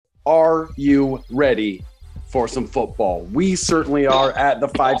Are you ready for some football? We certainly are at the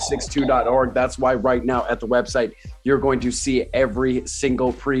 562.org. That's why right now at the website, you're going to see every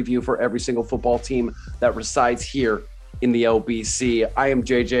single preview for every single football team that resides here in the LBC. I am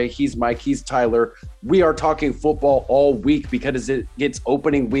JJ. He's Mike. He's Tyler. We are talking football all week because it's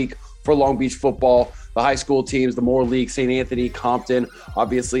opening week for Long Beach football. The high school teams, the Moore League, St. Anthony, Compton,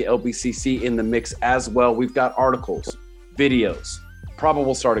 obviously LBCC in the mix as well. We've got articles, videos,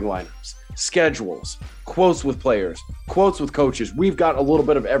 probable starting lineups, schedules, quotes with players, quotes with coaches. We've got a little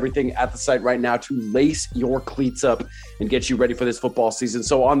bit of everything at the site right now to lace your cleats up and get you ready for this football season.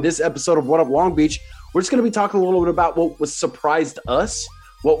 So on this episode of What Up Long Beach, we're just going to be talking a little bit about what was surprised us,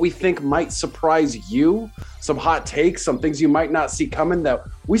 what we think might surprise you, some hot takes, some things you might not see coming that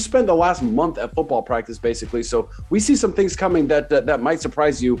we spent the last month at football practice, basically. So we see some things coming that might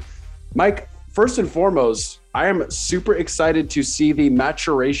surprise you. Mike, first and foremost, I am super excited to see the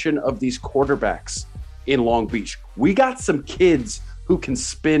maturation of these quarterbacks in Long Beach. We got some kids who can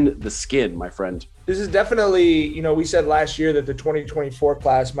spin the skin, my friend. This is definitely, we said last year that the 2024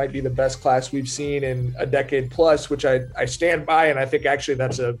 class might be the best class we've seen in a decade plus, which I stand by. And I think actually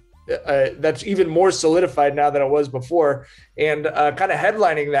that's even more solidified now than it was before. And kind of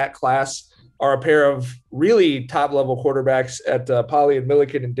headlining that class are a pair of really top level quarterbacks at Poly and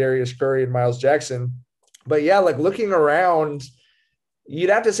Milliken and Darius Curry and Miles Jackson. But yeah, like looking around, you'd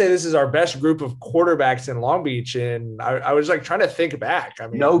have to say this is our best group of quarterbacks in Long Beach. And I was like trying to think back. I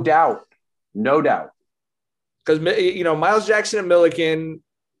mean, no doubt. Because, Miles Jackson and Milliken,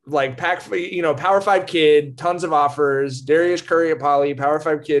 like Power 5 kid, tons of offers. Darius Curry at Poly, Power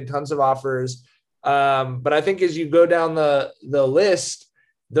 5 kid, tons of offers. But I think as you go down the list,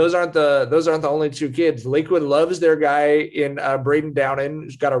 those aren't the only two kids. Lakewood loves their guy in Braden Downen,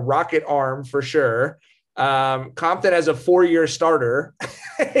 who's got a rocket arm for sure. Compton has a 4-year starter,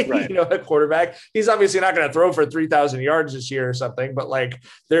 right. At quarterback. He's obviously not going to throw for 3,000 yards this year or something, but like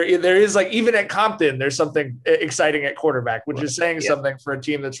there is like, even at Compton, there's something exciting at quarterback, which is saying something for a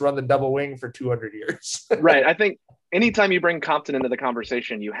team that's run the double wing for 200 years. Right. I think anytime you bring Compton into the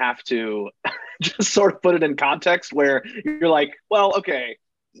conversation, you have to just sort of put it in context where you're like, well, okay,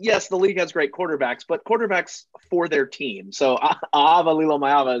 yes, the league has great quarterbacks, but quarterbacks for their team. So Ava Lilo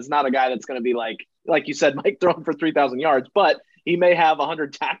Mayava is not a guy that's going to be like you said, Mike, throwing for 3,000 yards, but he may have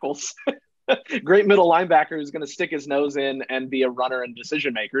 100 tackles. Great middle linebacker who's going to stick his nose in and be a runner and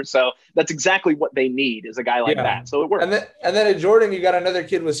decision maker. So that's exactly what they need, is a guy like that. So it works. And then at Jordan, you got another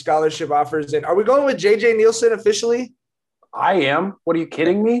kid with scholarship offers in. Are we going with JJ Nielsen officially? I am. What, are you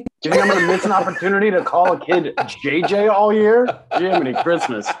kidding me? Do you think I'm going to miss an opportunity to call a kid JJ all year? Jiminy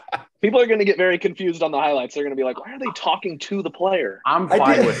Christmas. People are going to get very confused on the highlights. They're going to be like, why are they talking to the player? I'm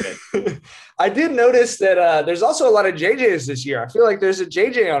fine with it. I did notice that there's also a lot of JJs this year. I feel like there's a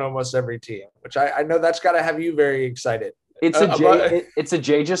JJ on almost every team, which I know that's got to have you very excited. It's a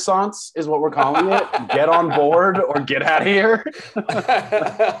JJ-sance is what we're calling it. Get on board or get out of here.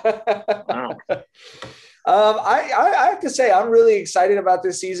 Wow. I have to say, I'm really excited about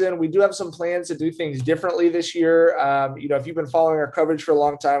this season. We do have some plans to do things differently this year. If you've been following our coverage for a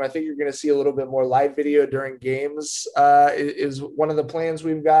long time, I think you're going to see a little bit more live video during games is one of the plans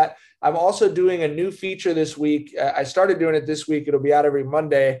we've got. I'm also doing a new feature this week. I started doing it this week. It'll be out every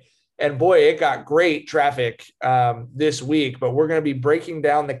Monday. And boy, it got great traffic this week, but we're going to be breaking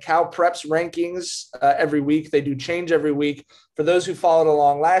down the Cal Preps rankings every week. They do change every week. For those who followed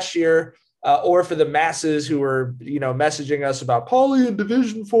along last year, or for the masses who were, messaging us about Poly in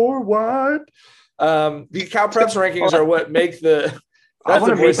Division 4, what? The Cal Preps rankings are what make the. That's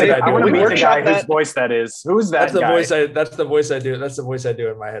the voice that I do. I want to meet the guy whose voice that is. Who's that guy? That's the voice I do. That's the voice I do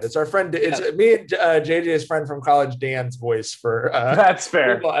in my head. It's our friend. It's me and JJ's friend from college, Dan's voice for. That's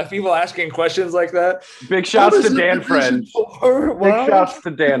fair. People asking questions like that. Big shouts to Dan Friend. Big shouts to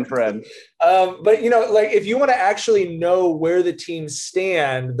Dan Friend. But if you want to actually know where the teams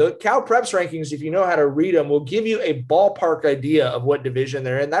stand, the Cal Preps rankings, if you know how to read them, will give you a ballpark idea of what division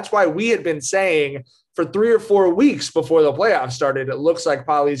they're in. That's why we had been saying for 3 or 4 weeks before the playoffs started, it looks like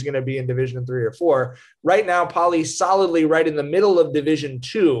Poly's going to be in Division 3 or 4. Right now, Poly's solidly right in the middle of Division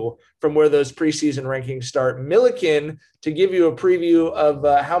 2 from where those preseason rankings start. Milliken, to give you a preview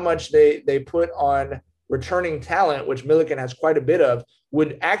of how much they put on returning talent, which Milliken has quite a bit of,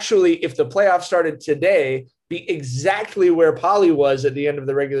 would actually, if the playoffs started today, be exactly where Poly was at the end of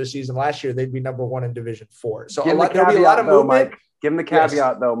the regular season last year. They'd be number 1 in Division 4. So there'll be a lot of movement. Give them the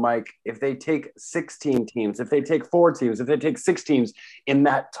caveat, though, Mike. If they take 16 teams, if they take 4 teams, if they take 6 teams in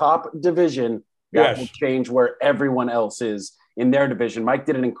that top division, that will change where everyone else is in their division. Mike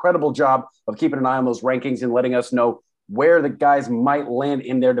did an incredible job of keeping an eye on those rankings and letting us know where the guys might land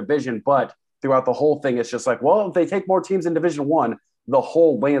in their division. But throughout the whole thing, it's just like, well, if they take more teams in Division One, the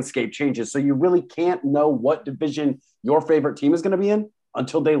whole landscape changes. So you really can't know what division your favorite team is going to be in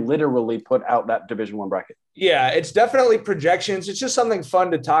until they literally put out that Division One bracket. Yeah, it's definitely projections. It's just something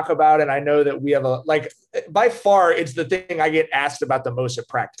fun to talk about. And I know that we have by far, it's the thing I get asked about the most at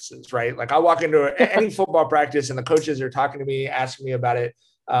practices, right? Like I walk into any football practice and the coaches are talking to me, asking me about it.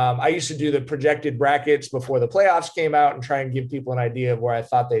 I used to do the projected brackets before the playoffs came out and try and give people an idea of where I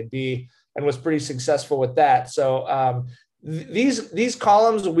thought they'd be, and was pretty successful with that. So these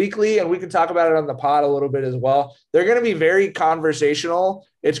columns weekly, and we can talk about it on the pod a little bit as well, they're going to be very conversational.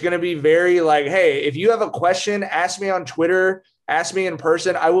 It's going to be very like, hey, if you have a question, ask me on Twitter, ask me in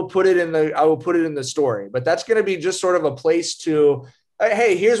person. I will put it in the story. But that's going to be just sort of a place to,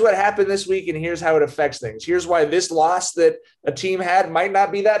 hey, here's what happened this week and here's how it affects things. Here's why this loss that a team had might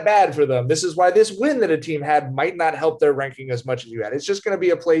not be that bad for them. This is why this win that a team had might not help their ranking as much as you had. It's just going to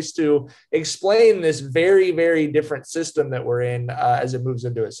be a place to explain this very, very different system that we're in as it moves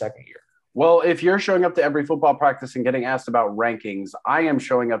into its second year. Well, if you're showing up to every football practice and getting asked about rankings, I am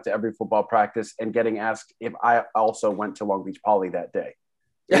showing up to every football practice and getting asked if I also went to Long Beach Poly that day.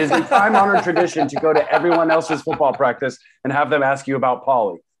 It is a time-honored tradition to go to everyone else's football practice and have them ask you about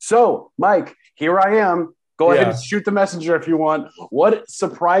Poly. So, Mike, here I am. Go ahead and shoot the messenger if you want. What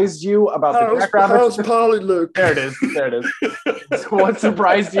surprised you about the Jackrabbits? How's Poly look? There it is. So what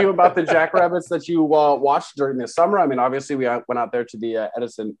surprised you about the Jackrabbits that you watched during the summer? I mean, obviously, we went out there to the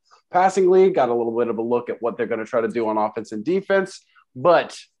Edison Passing League, got a little bit of a look at what they're going to try to do on offense and defense.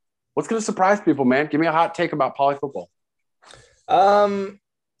 But what's going to surprise people, man? Give me a hot take about Poly football.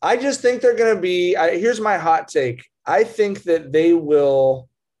 I just think they're going to be here's my hot take. I think that they will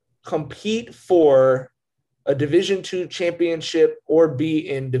compete for a Division II championship or be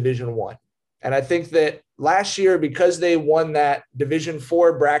in Division I. And I think that last year, because they won that Division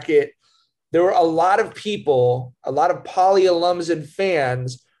IV bracket, there were a lot of people, a lot of Poly alums and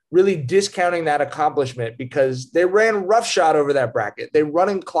fans really discounting that accomplishment because they ran roughshod over that bracket. They run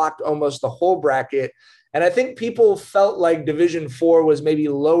and clocked almost the whole bracket. And I think people felt like Division IV was maybe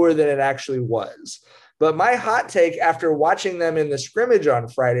lower than it actually was. But my hot take after watching them in the scrimmage on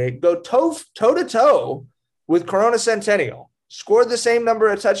Friday, go toe-to-toe with Corona Centennial. Scored the same number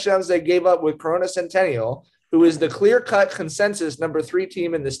of touchdowns they gave up with Corona Centennial, who is the clear-cut consensus number 3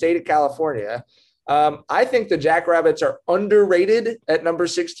 team in the state of California. I think the Jackrabbits are underrated at number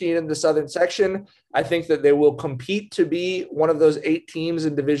 16 in the Southern section. I think that they will compete to be one of those 8 teams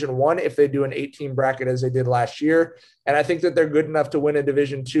in Division I if they do an 8-team bracket as they did last year. And I think that they're good enough to win a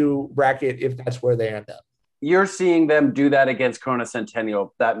Division II bracket if that's where they end up. You're seeing them do that against Corona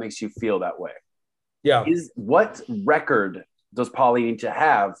Centennial. That makes you feel that way. Yeah. What record does Poly need to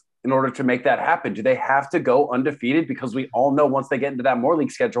have in order to make that happen? Do they have to go undefeated? Because we all know once they get into that Moore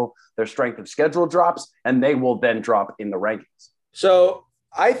League schedule, their strength of schedule drops and they will then drop in the rankings. So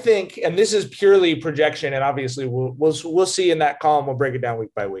I think, and this is purely projection, and obviously we'll see in that column. We'll break it down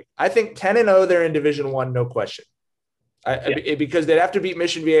week by week. I think 10-0, they're in Division I, no question. Because they'd have to beat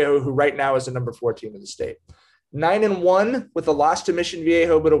Mission Viejo, who right now is the number 4 team in the state. 9-1 with a loss to Mission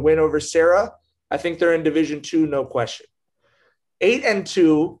Viejo, but a win over Serra. I think they're in Division II, no question.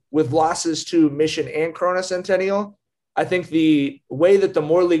 8-2 with losses to Mission and Corona Centennial. I think the way that the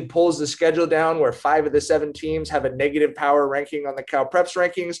Moore League pulls the schedule down, where 5 of the 7 teams have a negative power ranking on the Cal Preps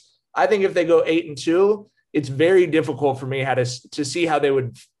rankings, I think if they go 8-2, it's very difficult for me to see how they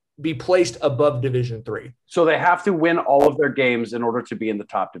would be placed above Division III. So they have to win all of their games in order to be in the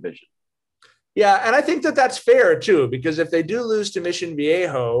top division. Yeah, and I think that that's fair too, because if they do lose to Mission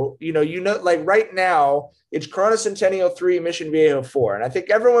Viejo, like right now, it's Corona Centennial 3, Mission Viejo 4. And I think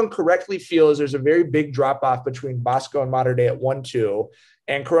everyone correctly feels there's a very big drop-off between Bosco and Mater Dei at 1-2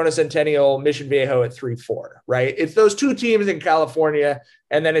 and Corona Centennial, Mission Viejo at 3-4, right? It's those 2 teams in California,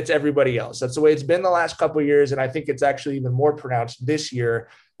 and then it's everybody else. That's the way it's been the last couple of years, and I think it's actually even more pronounced this year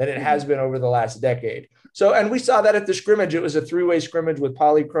than it has been over the last decade. So, and we saw that at the scrimmage. It was a 3-way scrimmage with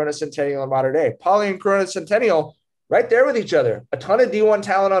Poly, Corona Centennial, and Mater Dei. Poly and Corona Centennial right there with each other. A ton of D1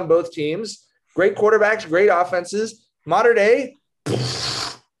 talent on both teams. Great quarterbacks, great offenses. Mater Dei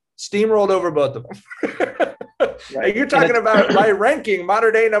steamrolled over both of them. Right. You're talking about by ranking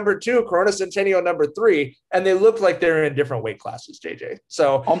Mater Dei number 2, Corona Centennial number 3, and they look like they're in different weight classes, JJ.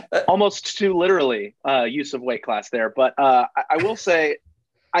 So almost too literally use of weight class there. But I will say,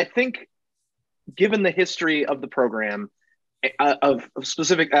 I think given the history of the program of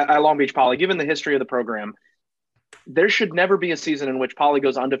specific Long Beach Poly, given the history of the program, there should never be a season in which Poly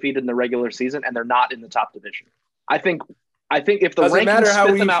goes undefeated in the regular season and they're not in the top division. I think I think if the doesn't rankings matter how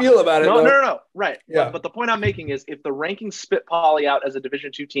spit we them out, feel about it. no. Right. Yeah. But the point I'm making is if the rankings spit Poly out as a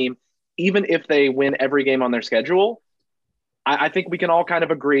Division II team, even if they win every game on their schedule, I think we can all kind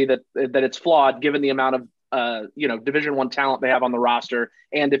of agree that it's flawed given the amount of Division I talent they have on the roster,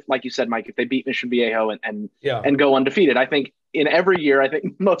 and if, like you said, Mike, if they beat Mission Viejo and go undefeated, I think in every year, I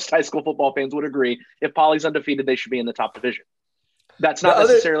think most high school football fans would agree if Poly's undefeated, they should be in the top division. That's not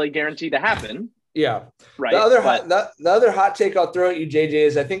necessarily guaranteed to happen. Yeah. Right. The other hot take I'll throw at you, JJ,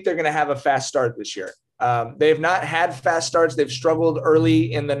 is I think they're going to have a fast start this year. They've not had fast starts. They've struggled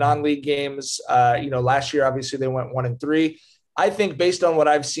early in the non-league games. Last year, obviously, they went 1-3. I think based on what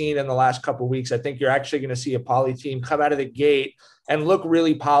I've seen in the last couple of weeks, I think you're actually going to see a Poly team come out of the gate and look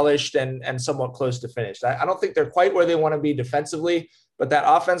really polished and somewhat close to finished. I don't think they're quite where they want to be defensively, but that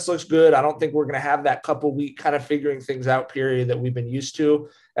offense looks good. I don't think we're going to have that couple week kind of figuring things out period that we've been used to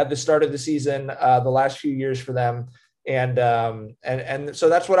at the start of the season, the last few years for them. And so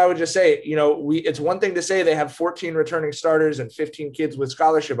that's what I would just say. It's one thing to say they have 14 returning starters and 15 kids with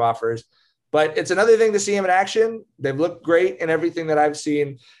scholarship offers, but it's another thing to see them in action. They've looked great in everything that I've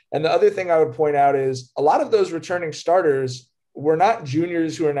seen. And the other thing I would point out is a lot of those returning starters were not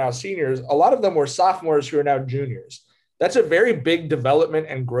juniors who are now seniors. A lot of them were sophomores who are now juniors. That's a very big development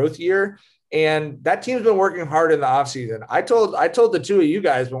and growth year. And that team's been working hard in the offseason. I told the two of you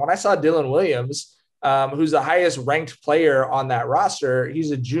guys, but when I saw Dylan Williams, who's the highest ranked player on that roster,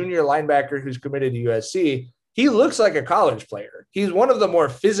 he's a junior linebacker who's committed to USC. He looks like a college player. He's one of the more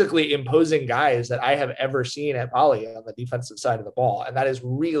physically imposing guys that I have ever seen at Poly on the defensive side of the ball. And that is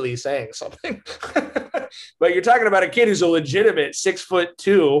really saying something. But you're talking about a kid who's a legitimate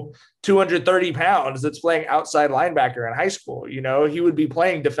 6'2", 230 pounds that's playing outside linebacker in high school. He would be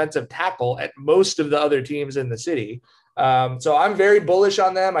playing defensive tackle at most of the other teams in the city. So I'm very bullish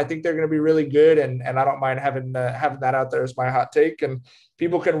on them. I think they're going to be really good. And I don't mind having that out there as my hot take. And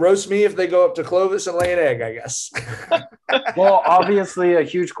people can roast me if they go up to Clovis and lay an egg, I guess. Well, obviously a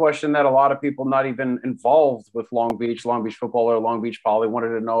huge question that a lot of people not even involved with Long Beach football or Long Beach Poly wanted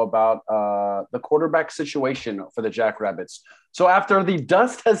to know about the quarterback situation for the Jackrabbits. So after the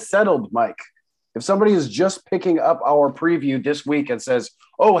dust has settled, Mike, if somebody is just picking up our preview this week and says,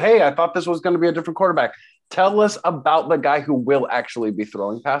 oh, hey, I thought this was going to be a different quarterback, tell us about the guy who will actually be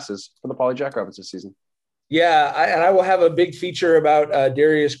throwing passes for the Poly Jackrabbits this season. Yeah, I will have a big feature about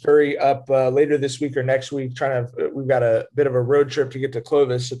Darius Curry up later this week or next week. We've got a bit of a road trip to get to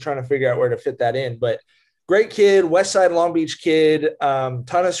Clovis, so trying to figure out where to fit that in. But great kid, West Side Long Beach kid, ton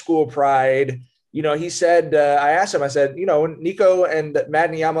of school pride. He said, I asked him, I said, Nico and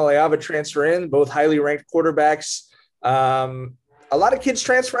Madden Yamaleava transfer in, both highly ranked quarterbacks. A lot of kids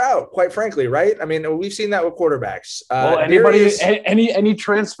transfer out, quite frankly, right? I mean, we've seen that with quarterbacks. Well, any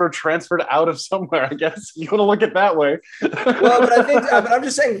transfer transferred out of somewhere, I guess. You want to look at it that way. Well, but I think I'm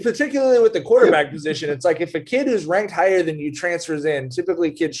just saying, particularly with the quarterback position, it's like if a kid who's ranked higher than you transfers in,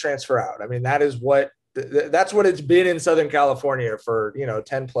 typically kids transfer out. I mean, that's what it's been in Southern California for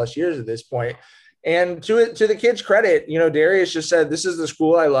 10 plus years at this point. And to the kid's credit, Darius just said, this is the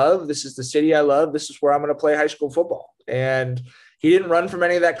school I love. This is the city I love. This is where I'm going to play high school football. And he didn't run from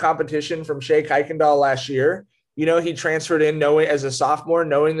any of that competition from Shea Kuykendall last year. He transferred in as a sophomore,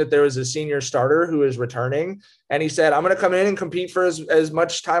 knowing that there was a senior starter who is returning. And he said, I'm going to come in and compete for as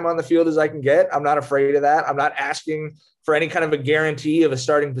much time on the field as I can get. I'm not afraid of that. I'm not asking for any kind of a guarantee of a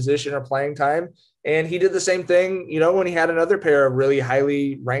starting position or playing time. And he did the same thing, when he had another pair of really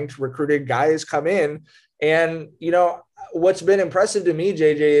highly ranked recruited guys come in. And, what's been impressive to me,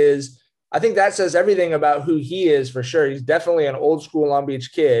 JJ, is I think that says everything about who he is for sure. He's definitely an old school Long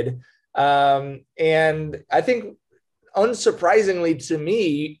Beach kid. And I think unsurprisingly to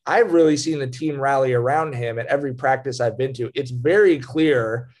me, I've really seen the team rally around him at every practice I've been to. It's very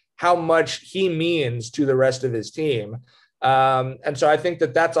clear how much he means to the rest of his team. And so I think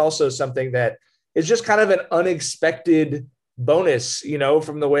that's also something that is just kind of an unexpected bonus,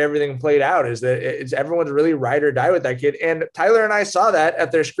 from the way everything played out, is that everyone's really ride or die with that kid. And Tyler and I saw that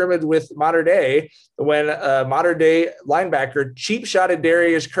at their scrimmage with Mater Dei when Mater Dei linebacker cheap shotted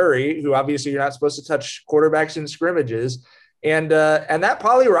Darius Curry, who obviously you're not supposed to touch quarterbacks in scrimmages. And that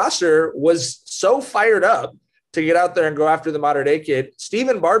Poly roster was so fired up to get out there and go after the Mater Dei kid.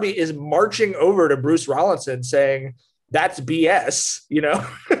 Stephen Barbie is marching over to Bruce Rollinson saying, that's BS,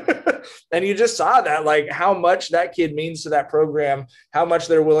 and you just saw that, like how much that kid means to that program, how much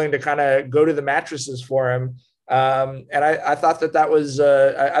they're willing to kind of go to the mattresses for him. And I thought that was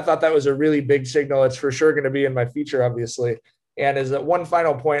a really big signal. It's for sure going to be in my feature, obviously. And as one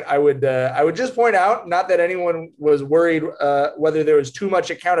final point, I would just point out, not that anyone was worried whether there was too much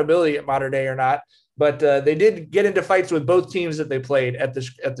accountability at Mater Dei or not, But they did get into fights with both teams that they played at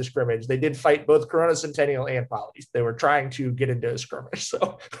the scrimmage. They did fight both Corona Centennial and Poly. They were trying to get into a skirmish.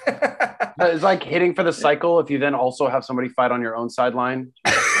 So it's like hitting for the cycle. If you then also have somebody fight on your own sideline,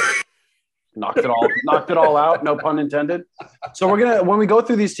 knocked it all out. No pun intended. So when we go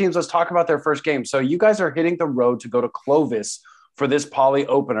through these teams, let's talk about their first game. So you guys are hitting the road to go to Clovis for this Poly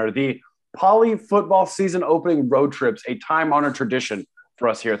opener. The Poly football season opening road trips, a time-honored tradition for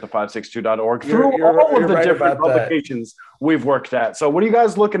us here at the 562.org through all of the different publications we've worked at. So what are you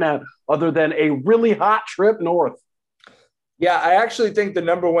guys looking at other than a really hot trip north? Yeah, I actually think the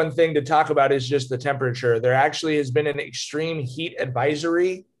number one thing to talk about is just the temperature. There actually has been an extreme heat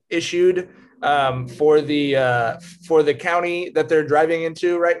advisory issued for the county that they're driving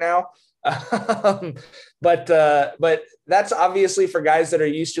into right now. But that's obviously for guys that are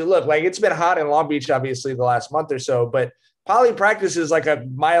used to look like it's been hot in Long Beach, obviously the last month or so, but Poly practice is like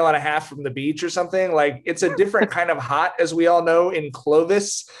 1.5 miles from the beach or something. Like it's a different kind of hot, as we all know, in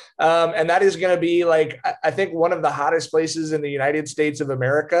Clovis. And that is going to be like, I think one of the hottest places in the United States of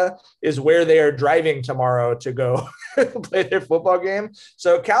America is where they are driving tomorrow to go play their football game.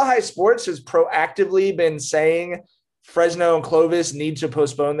 So Cal High Sports has proactively been saying Fresno and Clovis need to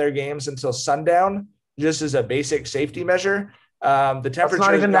postpone their games until sundown, just as a basic safety measure. The temperature is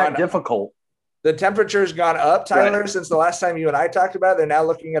not even that difficult. The temperature's gone up, Tyler, since the last time you and I talked about it. They're now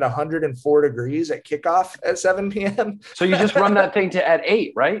looking at 104 degrees at kickoff at 7 p.m. So you just run that thing at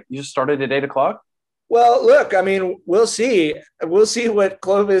 8, right? You just started at 8 o'clock? Well, look, I mean, we'll see. We'll see what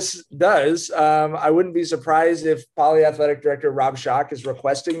Clovis does. I wouldn't be surprised if Poly Athletic Director Rob Schock is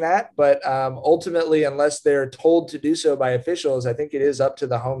requesting that. But ultimately, unless they're told to do so by officials, I think it is up to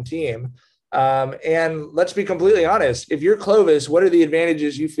the home team. And let's be completely honest. If you're Clovis, what are the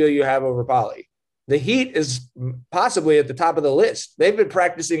advantages you feel you have over Poly? The heat is possibly at the top of the list. They've been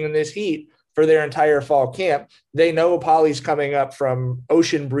practicing in this heat for their entire fall camp. They know Poly's coming up from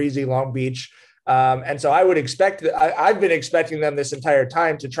ocean breezy Long Beach. And so I would expect that I've been expecting them this entire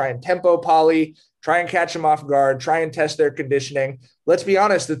time to try and tempo Poly, try and catch them off guard, try and test their conditioning. Let's be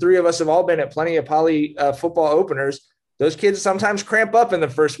honest. The three of us have all been at plenty of Poly football openers. Those kids sometimes cramp up in the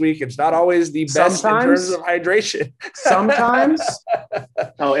first week. It's not always the best in terms of hydration. Sometimes.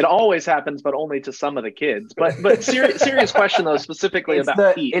 Oh, it always happens, but only to some of the kids. But serious question though, specifically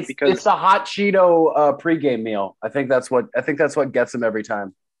about heat, because it's the hot Cheeto pregame meal. I think that's what gets them every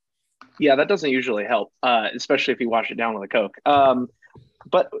time. Yeah, that doesn't usually help, especially if you wash it down with a Coke.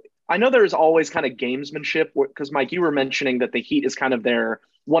 But I know there's always kind of gamesmanship because Mike, you were mentioning that the heat is kind of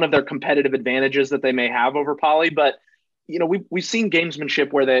one of their competitive advantages that they may have over Poly, but you know, we've seen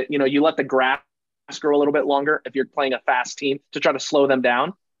gamesmanship where you let the grass grow a little bit longer if you're playing a fast team to try to slow them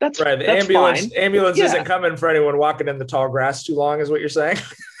down. That's right. The ambulance isn't coming for anyone walking in the tall grass too long, is what you're saying.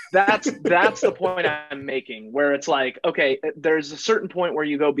 That's the point I'm making, where it's like, okay, there's a certain point where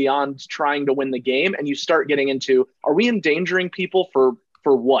you go beyond trying to win the game and you start getting into, are we endangering people for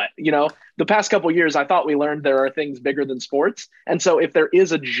what? You know, the past couple of years, I thought we learned there are things bigger than sports. And so if there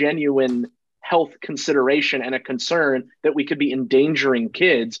is a genuine health consideration and a concern that we could be endangering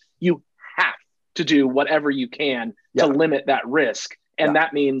kids, you have to do whatever you can to limit that risk. And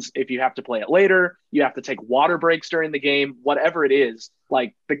that means if you have to play it later, you have to take water breaks during the game, whatever it is,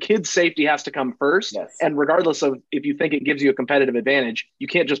 like the kid's safety has to come first. Yes. And regardless of if you think it gives you a competitive advantage, you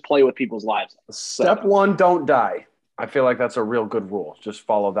can't just play with people's lives. Step one, don't die. I feel like that's a real good rule. Just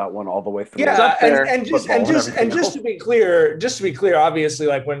follow that one all the way through. Yeah, and just to be clear, obviously,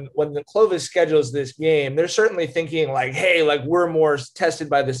 like when the Clovis schedules this game, they're certainly thinking like, hey, like we're more tested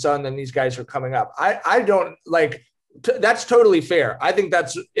by the sun than these guys are coming up. I don't like. That's totally fair. I think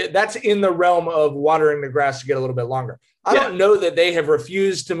that's in the realm of watering the grass to get a little bit longer. I don't know that they have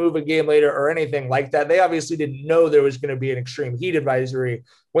refused to move a game later or anything like that. They obviously didn't know there was going to be an extreme heat advisory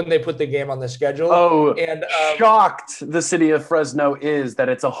when they put the game on the schedule. Oh, and shocked the city of Fresno is that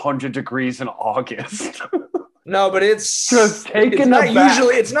it's 100 degrees in August. No, but it's just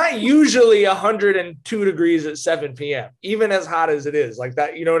it's not usually 102 degrees at 7 p.m., even as hot as it is like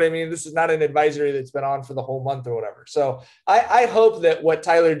that. You know what I mean? This is not an advisory that's been on for the whole month or whatever. So I hope that what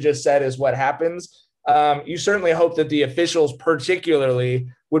Tyler just said is what happens. You certainly hope that the officials particularly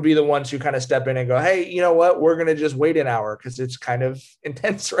would be the ones who kind of step in and go, hey, you know what? We're going to just wait an hour because it's kind of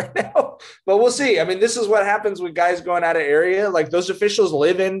intense right now. But we'll see. I mean, this is what happens with guys going out of area. Like those officials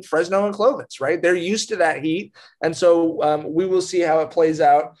live in Fresno and Clovis, right? They're used to that heat. And so we will see how it plays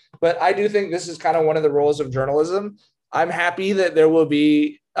out. But I do think this is kind of one of the roles of journalism. I'm happy that there will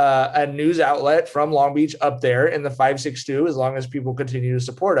be a news outlet from Long Beach up there in the 562, as long as people continue to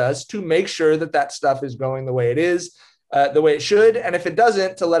support us, to make sure that that stuff is going the way it is, the way it should. And if it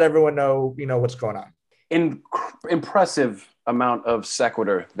doesn't, to let everyone know, what's going on. Impressive amount of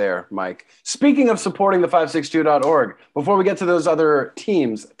sequitur there, Mike. Speaking of supporting the 562.org, before we get to those other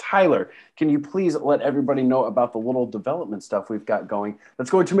teams, Tyler, can you please let everybody know about the little development stuff we've got going that's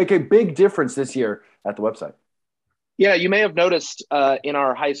going to make a big difference this year at the website? Yeah, you may have noticed in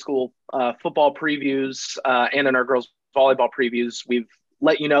our high school football previews and in our girls volleyball previews, we've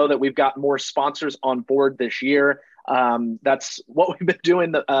let you know that we've got more sponsors on board this year. That's what we've been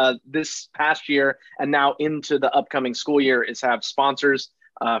doing this past year and now into the upcoming school year is have sponsors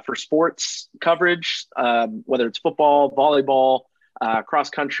for sports coverage, whether it's football, volleyball, cross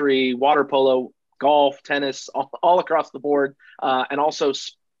country, water polo, golf, tennis, all across the board, and also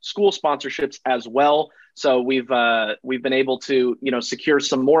school sponsorships as well. So we've been able to, secure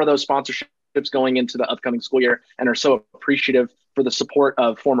some more of those sponsorships going into the upcoming school year and are so appreciative for the support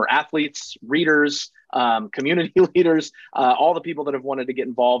of former athletes, readers, community leaders, all the people that have wanted to get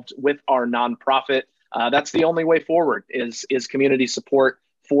involved with our nonprofit. That's the only way forward is community support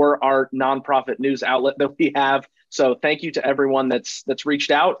for our nonprofit news outlet that we have. So thank you to everyone that's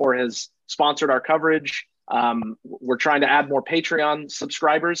reached out or has sponsored our coverage. We're trying to add more Patreon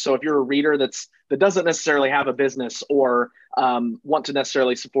subscribers. So if you're a reader that doesn't necessarily have a business or want to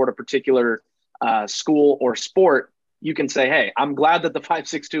necessarily support a particular school or sport, you can say, hey, I'm glad that the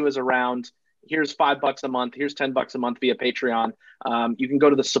 562 is around. Here's $5 a month. Here's $10 a month via Patreon. You can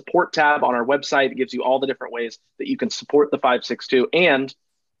go to the support tab on our website. It gives you all the different ways that you can support the 562, and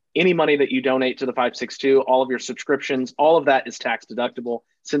any money that you donate to the 562, all of your subscriptions, all of that is tax deductible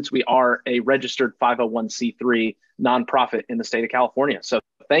since we are a registered 501c3 nonprofit in the state of California. So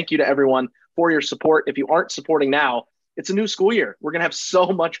thank you to everyone for your support. If you aren't supporting now, it's a new school year. We're going to have so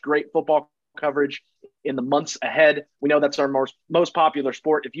much great football coverage in the months ahead. We know that's our most popular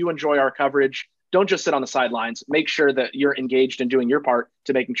sport. If you enjoy our coverage, don't just sit on the sidelines. Make sure that you're engaged in doing your part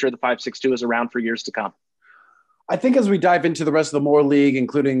to making sure the 562 is around for years to come. I think as we dive into the rest of the Moore League,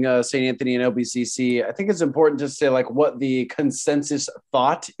 including St. Anthony and LBCC, I think it's important to say what the consensus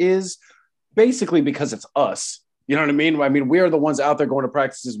thought is, basically because it's us. You know what I mean? I mean, we are the ones out there going to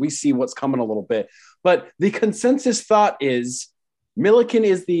practices. We see what's coming a little bit. But the consensus thought is Millikin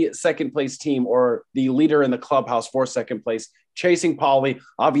is the second place team or the leader in the clubhouse for second place, chasing Poly.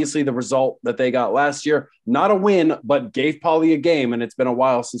 Obviously, the result that they got last year, not a win, but gave Poly a game. And it's been a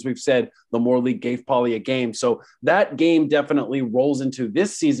while since we've said the Moore League gave Poly a game. So that game definitely rolls into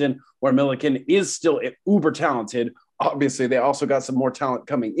this season where Millikin is still uber talented. Obviously, they also got some more talent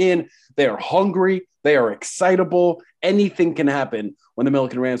coming in. They are hungry. They are excitable. Anything can happen when the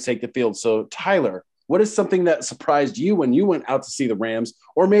Millikin Rams take the field. So, Tyler, what is something that surprised you when you went out to see the Rams,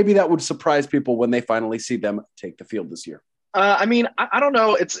 or maybe that would surprise people when they finally see them take the field this year? I don't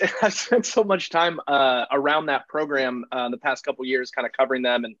know. I've spent so much time around that program the past couple of years, kind of covering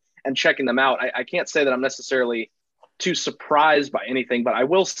them and checking them out. I can't say that I'm necessarily too surprised by anything, but I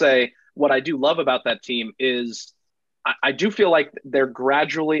will say what I do love about that team is I do feel like they're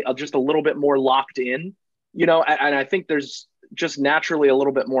gradually just a little bit more locked in, and I think there's just naturally a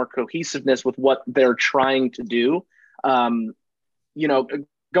little bit more cohesiveness with what they're trying to do. Going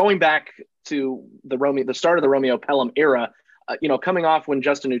back to the start of the Romeo Pelham era, coming off when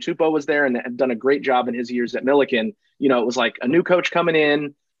Justin Utupo was there and had done a great job in his years at Millikin, it was like a new coach coming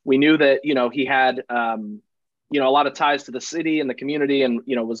in. We knew that, he had, a lot of ties to the city and the community and,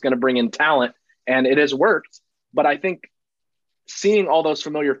 was going to bring in talent, and it has worked. But I think seeing all those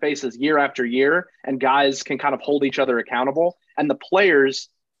familiar faces year after year and guys can kind of hold each other accountable, and the players,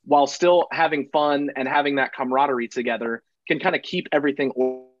 while still having fun and having that camaraderie together, can kind of keep everything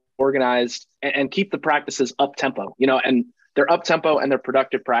organized and keep the practices up tempo, and they're up tempo and they're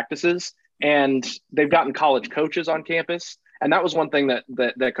productive practices. And they've gotten college coaches on campus. And that was one thing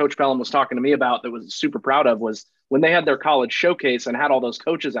that Coach Pelham was talking to me about that was super proud of, was when they had their college showcase and had all those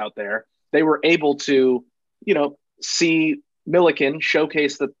coaches out there, they were able to, see Millikin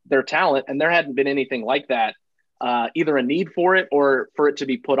showcase their talent. And there hadn't been anything like that, either a need for it or for it to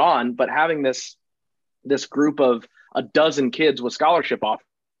be put on. But having this group of a dozen kids with scholarship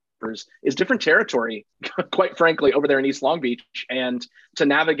offers is different territory, quite frankly, over there in East Long Beach. And to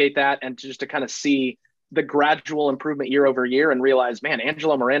navigate that and to kind of see the gradual improvement year over year and realize, man,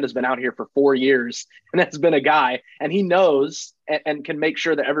 Angelo Miranda's been out here for 4 years and has been a guy, and he knows and can make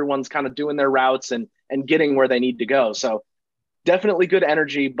sure that everyone's kind of doing their routes and getting where they need to go. So definitely good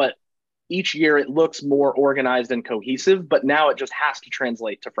energy, but each year it looks more organized and cohesive, but now it just has to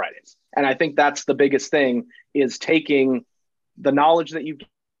translate to Fridays. And I think that's the biggest thing, is taking the knowledge that you've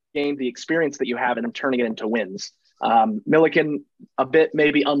gained, the experience that you have, and turning it into wins. Millikin, a bit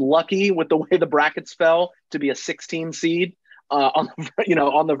maybe unlucky with the way the brackets fell to be a 16 seed.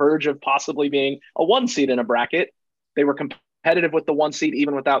 on the verge of possibly being a 1 seed in a bracket. They were competitive with the 1 seed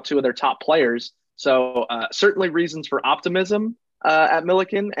even without 2 of their top players. So certainly reasons for optimism at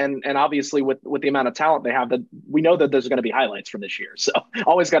Milliken, and obviously with the amount of talent they have, that we know that there's going to be highlights from this year. So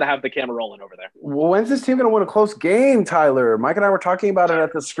always got to have the camera rolling over there. Well, when's this team going to win a close game, Tyler? Mike and I were talking about it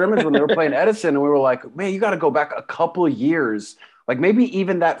at the scrimmage when they were playing Edison, and we were like, man, you got to go back a couple of years. Like maybe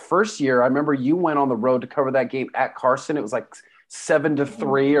even that first year, I remember you went on the road to cover that game at Carson. It was like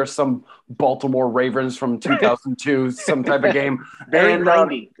 7-3 or some Baltimore Ravens from 2002, some type of game. Very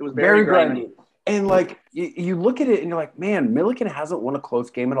grindy. It was very grindy. And like you look at it and you're like, man, Milliken hasn't won a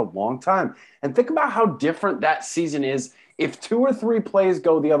close game in a long time. And think about how different that season is if 2 or 3 plays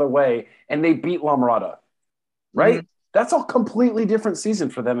go the other way and they beat La Mirada, right? Mm-hmm. That's a completely different season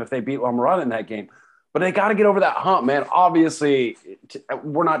for them if they beat La Mirada in that game. But they got to get over that hump, man. Obviously,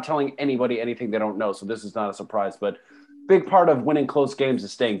 we're not telling anybody anything they don't know, so this is not a surprise. But big part of winning close games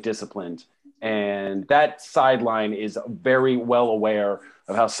is staying disciplined. And that sideline is very well aware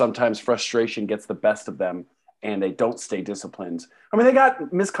of how sometimes frustration gets the best of them and they don't stay disciplined. I mean, they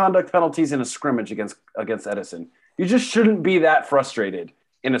got misconduct penalties in a scrimmage against Edison. You just shouldn't be that frustrated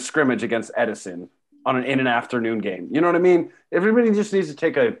in a scrimmage against Edison in an afternoon game. You know what I mean? Everybody just needs to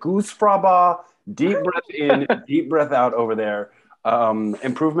take a goose fraba, deep breath in, deep breath out over there.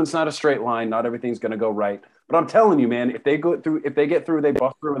 Improvement's not a straight line. Not everything's going to go right. But I'm telling you, man, if they get through, they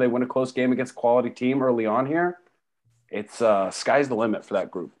bust through, and they win a close game against a quality team early on here, it's sky's the limit for that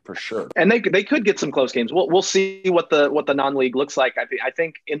group for sure. And they could get some close games. We'll see what the non-league looks like. I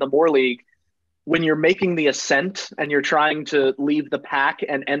think in the Moore League, when you're making the ascent and you're trying to leave the pack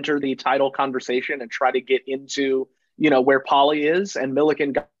and enter the title conversation and try to get into where Poly is, and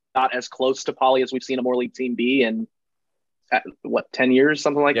Milliken got as close to Poly as we've seen a Moore League team be in 10 years,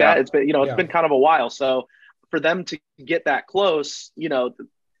 something like that. It's been it's been kind of a while. So for them to get that close,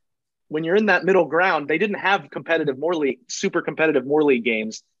 when you're in that middle ground, they didn't have super competitive Moore League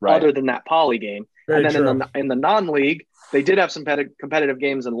games other than that Poly game. Very and then in the non-league, they did have some competitive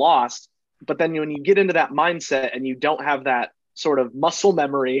games and lost. But then when you get into that mindset and you don't have that sort of muscle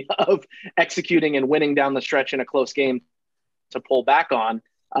memory of executing and winning down the stretch in a close game to pull back on,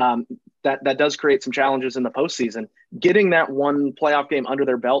 that does create some challenges in the postseason. Getting that one playoff game under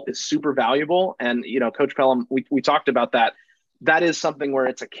their belt is super valuable. And, Coach Pelham, we talked about that. That is something where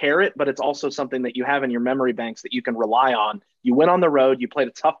it's a carrot, but it's also something that you have in your memory banks that you can rely on. You went on the road, you played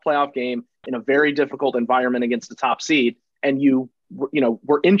a tough playoff game in a very difficult environment against the top seed, and you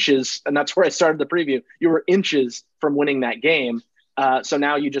were inches, and that's where I started the preview. You were inches from winning that game. So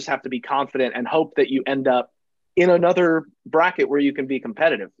now you just have to be confident and hope that you end up in another bracket where you can be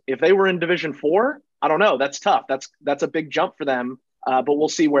competitive. If they were in Division 4, I don't know. That's tough. That's a big jump for them. But we'll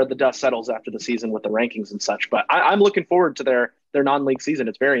see where the dust settles after the season with the rankings and such. But I'm looking forward to their non-league season.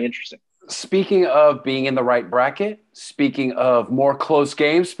 It's very interesting. Speaking of being in the right bracket, speaking of more close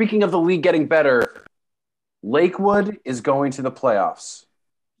games, speaking of the league getting better, Lakewood is going to the playoffs.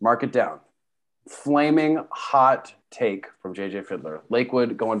 Mark it down. Flaming hot take from JJ Fiddler.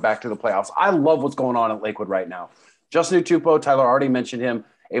 Lakewood going back to the playoffs. I love what's going on at Lakewood right now. Justin Utupo, Tyler already mentioned him,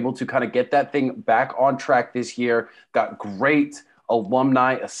 able to kind of get that thing back on track this year. Got great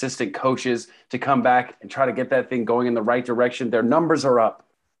alumni, assistant coaches to come back and try to get that thing going in the right direction. Their numbers are up.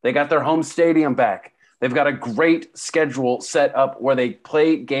 They got their home stadium back. They've got a great schedule set up where they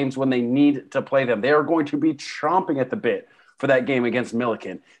play games when they need to play them. They are going to be chomping at the bit for that game against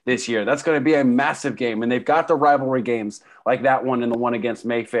Milliken this year. That's going to be a massive game, and they've got the rivalry games like that one and the one against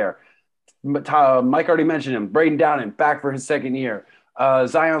Mayfair. Mike already mentioned him. Braden Downing back for his second year.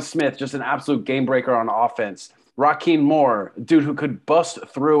 Zion Smith, just an absolute game breaker on offense. Rakeem Moore, dude who could bust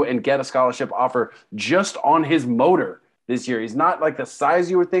through and get a scholarship offer just on his motor this year. He's not like the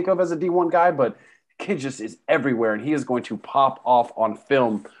size you would think of as a D1 guy, but kid just is everywhere, and he is going to pop off on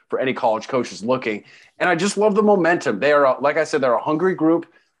film for any college coaches looking. And I just love the momentum. They are, like I said, they're a hungry group.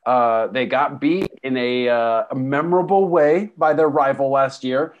 They got beat in a memorable way by their rival last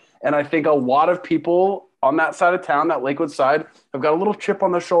year, and I think a lot of people on that side of town, that Lakewood side, have got a little chip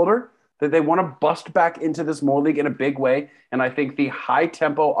on their shoulder that they want to bust back into this Moore League in a big way. And I think the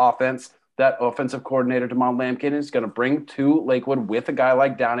high-tempo offense that offensive coordinator Damon Lampkin is going to bring to Lakewood with a guy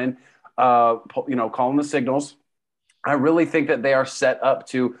like Downing, calling the signals. I really think that they are set up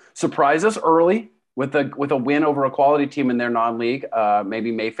to surprise us early with a win over a quality team in their non-league,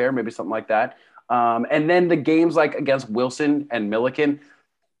 maybe Mayfair, maybe something like that. And then the games like against Wilson and Milliken,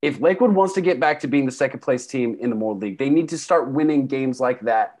 if Lakewood wants to get back to being the second place team in the Moore League, they need to start winning games like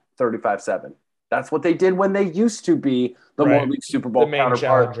that 35-7. That's what they did when they used to be the Right. Moore League Super Bowl The main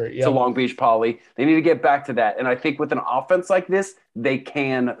counterpart challenger, to yep. Long Beach Poly. They need to get back to that. And I think with an offense like this, they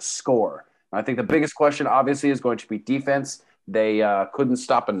can score. I think the biggest question, obviously, is going to be defense. They couldn't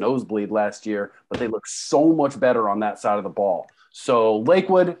stop a nosebleed last year, but they look so much better on that side of the ball. So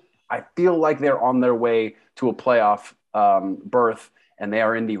Lakewood, I feel like they're on their way to a playoff berth, and they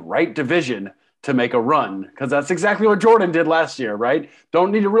are in the right division to make a run, because that's exactly what Jordan did last year, right?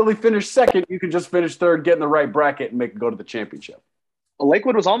 Don't need to really finish second. You can just finish third, get in the right bracket, and go to the championship. Well,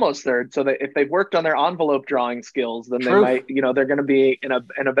 Lakewood was almost third, so that if they've worked on their envelope drawing skills, then they might, they're going to be in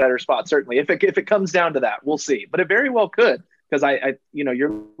a better spot. Certainly, if it comes down to that, we'll see. But it very well could, because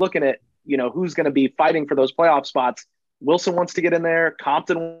you're looking at who's going to be fighting for those playoff spots. Wilson wants to get in there.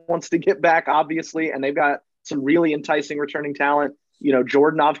 Compton wants to get back, obviously, and they've got some really enticing returning talent.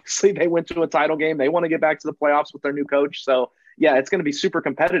 Jordan, obviously, they went to a title game. They want to get back to the playoffs with their new coach. So, yeah, it's going to be super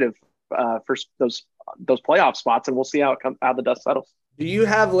competitive for those playoff spots, and we'll see how the dust settles. Do you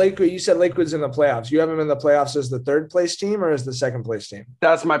have Lakewood? You said Lakewood's in the playoffs. You have them in the playoffs as the third place team or as the second place team?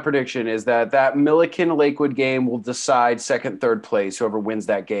 That's my prediction, is that Milliken-Lakewood game will decide second, third place. Whoever wins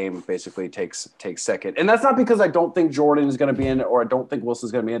that game basically takes second. And that's not because I don't think Jordan is going to be in it or I don't think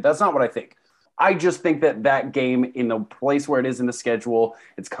Wilson's going to be in it. That's not what I think. I just think that game, in the place where it is in the schedule,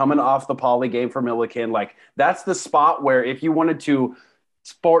 it's coming off the Poly game for Milliken. Like, that's the spot where if you wanted to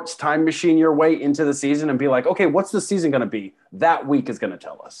sports time machine your way into the season and be like, okay, what's the season going to be? That week is going to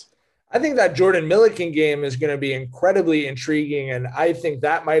tell us. I think that Jordan Milliken game is going to be incredibly intriguing, and I think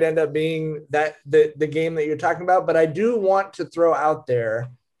that might end up being that the game that you're talking about. But I do want to throw out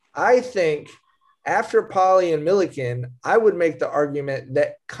there, I think after Poly and Milliken, I would make the argument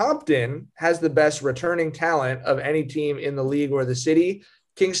that Compton has the best returning talent of any team in the league or the city.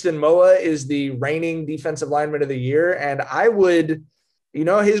 Kingston Moa is the reigning defensive lineman of the year, and I would –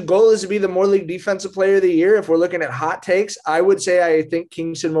 his goal is to be the Moore League Defensive Player of the Year. If we're looking at hot takes, I would say I think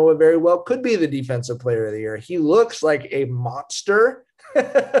Kingston Moa very well could be the Defensive Player of the Year. He looks like a monster.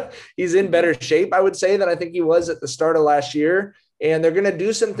 He's in better shape, I would say, than I think he was at the start of last year. And they're going to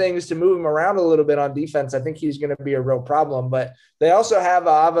do some things to move him around a little bit on defense. I think he's going to be a real problem. But they also have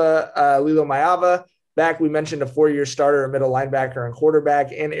Lilo Mayava back. We mentioned a 4-year starter, a middle linebacker and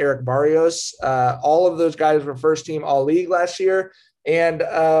quarterback, and Eric Barrios. All of those guys were first-team All-League last year. And,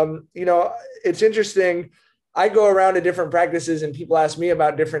 it's interesting. I go around to different practices and people ask me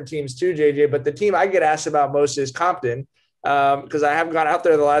about different teams too, JJ, but the team I get asked about most is Compton, because I have gone out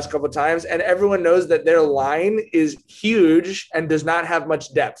there the last couple of times, and everyone knows that their line is huge and does not have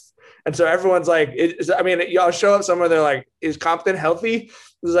much depth. And so everyone's like, y'all show up somewhere, they're like, is Compton healthy?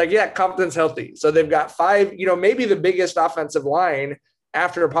 It's like, yeah, Compton's healthy. So they've got 5, maybe the biggest offensive line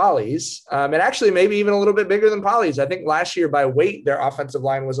after Poly's, and actually maybe even a little bit bigger than Poly's. I think last year by weight, their offensive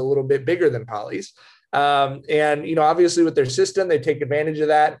line was a little bit bigger than Poly's. And obviously with their system, they take advantage of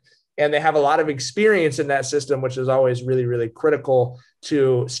that, and they have a lot of experience in that system, which is always really, really critical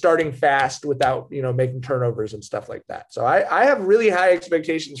to starting fast without, making turnovers and stuff like that. So I have really high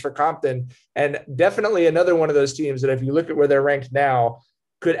expectations for Compton, and definitely another one of those teams that if you look at where they're ranked now,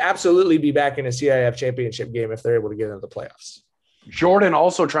 could absolutely be back in a CIF championship game if they're able to get into the playoffs. Jordan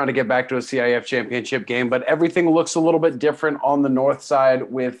also trying to get back to a CIF championship game, but everything looks a little bit different on the north side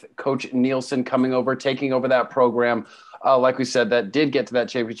with Coach Nielsen coming over, taking over that program. Like we said, that did get to that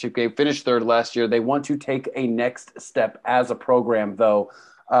championship game, finished third last year. They want to take a next step as a program, though.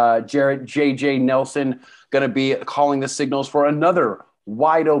 Jarrett J.J. Nelson going to be calling the signals for another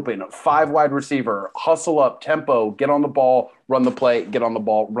wide open, 5 wide receiver, hustle up, tempo, get on the ball, run the play, get on the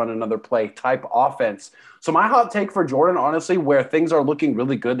ball, run another play type offense. So my hot take for Jordan, honestly, where things are looking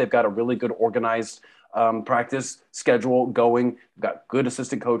really good, they've got a really good organized practice schedule going, they've got good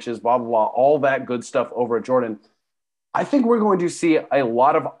assistant coaches, blah, blah, blah, all that good stuff over at Jordan. I think we're going to see a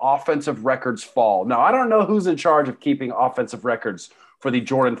lot of offensive records fall. Now, I don't know who's in charge of keeping offensive records for the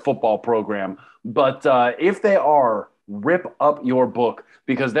Jordan football program, but if they are, rip up your book,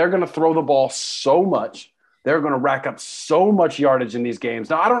 because they're going to throw the ball so much. They're going to rack up so much yardage in these games.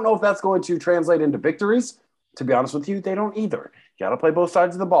 Now, I don't know if that's going to translate into victories. To be honest with you, they don't either. You got to play both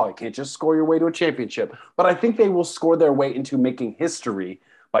sides of the ball. You can't just score your way to a championship. But I think they will score their way into making history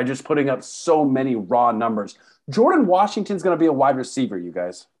by just putting up so many raw numbers. Jordan Washington's going to be a wide receiver, you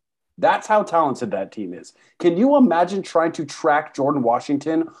guys. That's how talented that team is. Can you imagine trying to track Jordan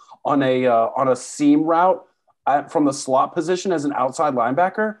Washington on a seam route? from the slot position as an outside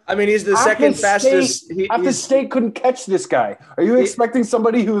linebacker. I mean, he's the second fastest. State couldn't catch this guy. Are you expecting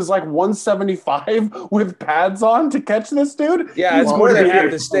somebody who's like 175 with pads on to catch this dude? Yeah, it's more than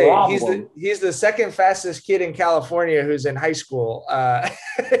half the state. He's the second fastest kid in California who's in high school.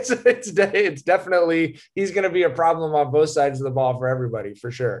 It's definitely, he's going to be a problem on both sides of the ball for everybody,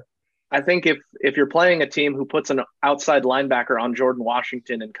 for sure. I think if you're playing a team who puts an outside linebacker on Jordan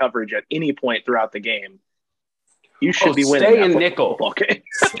Washington in coverage at any point throughout the game, you should be winning. Stay in nickel. Okay.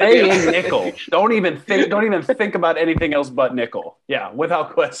 Stay in nickel. Don't even think about anything else but nickel. Yeah,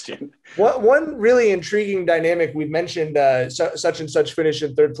 without question. One really intriguing dynamic we've mentioned such and such finish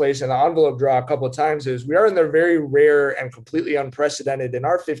in third place in the envelope draw a couple of times is we are in the very rare and completely unprecedented in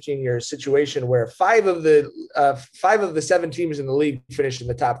our 15-year situation where five of the 7 teams in the league finished in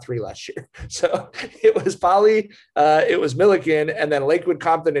the top 3 last year. So it was Poly, it was Millikin, and then Lakewood,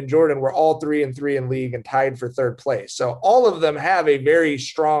 Compton, and Jordan were all 3-3 in league and tied for third place. So all of them have a very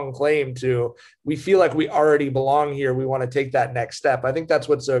strong claim to, we feel like we already belong here. We want to take that next step. I think that's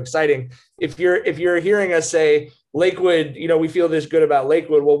what's so exciting. If you're hearing us say Lakewood, we feel this good about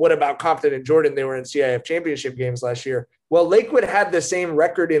Lakewood. Well, what about Compton and Jordan? They were in CIF championship games last year. Well, Lakewood had the same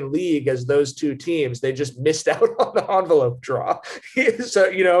record in league as those 2 teams. They just missed out on the envelope draw. So,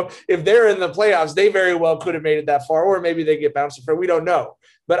 if they're in the playoffs, they very well could have made it that far, or maybe they get bounced for, we don't know.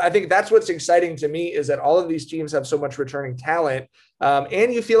 But I think that's what's exciting to me is that all of these teams have so much returning talent,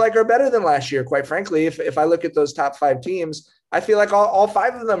 and you feel like are better than last year. Quite frankly, if I look at those top 5 teams, I feel like all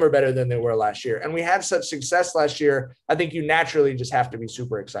 5 of them are better than they were last year. And we had such success last year. I think you naturally just have to be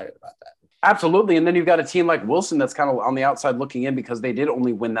super excited about that. Absolutely. And then you've got a team like Wilson that's kind of on the outside looking in because they did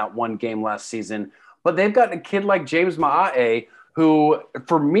only win that 1 game last season. But they've got a kid like James Ma'ae, who,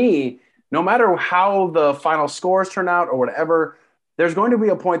 for me, no matter how the final scores turn out or whatever, there's going to be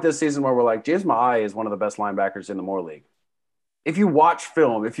a point this season where we're like, James Ma'ae is one of the best linebackers in the Moore League. If you watch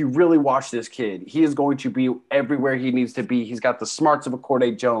film, if you really watch this kid, he is going to be everywhere he needs to be. He's got the smarts of a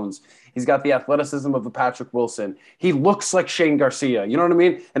Corday Jones. He's got the athleticism of a Patrick Wilson. He looks like Shane Garcia. You know what I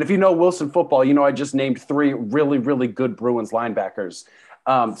mean? And if you know Wilson football, I just named 3 really, really good Bruins linebackers.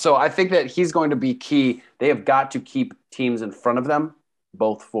 So I think that he's going to be key. They have got to keep teams in front of them,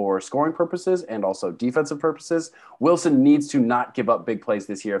 both for scoring purposes and also defensive purposes. Wilson needs to not give up big plays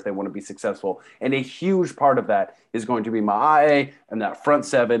this year if they want to be successful. And a huge part of that is going to be Ma'ae and that front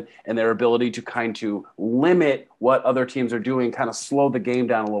 7 and their ability to kind of limit what other teams are doing, kind of slow the game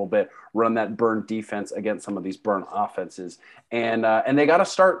down a little bit, run that burn defense against some of these burn offenses. And they got to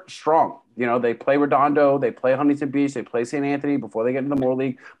start strong. They play Redondo, they play Huntington Beach, they play St. Anthony before they get into the Moore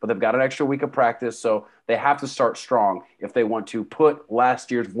League, but they've got an extra week of practice. So they have to start strong if they want to put last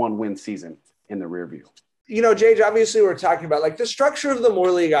year's 1-win season in the rear view. JJ, obviously we're talking about like the structure of the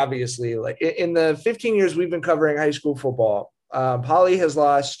Moore League, obviously. Like in the 15 years we've been covering high school football, Poly has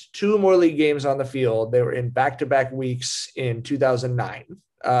lost 2 Moore League games on the field. They were in back-to-back weeks in 2009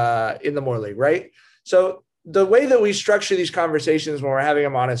 in the Moore League, right? So the way that we structure these conversations when we're having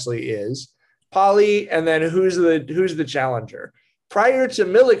them honestly is Poly and then who's the challenger. Prior to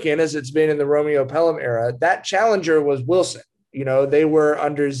Millikin, as it's been in the Romeo Pelham era, that challenger was Wilson. They were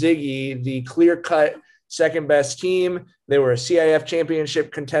under Ziggy, the clear-cut second best team. They were a CIF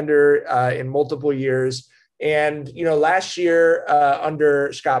championship contender in multiple years. And, last year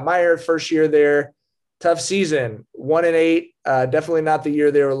under Scott Meyer, first year there, tough season, 1-8, definitely not the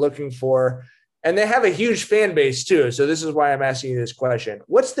year they were looking for. And they have a huge fan base too. So this is why I'm asking you this question.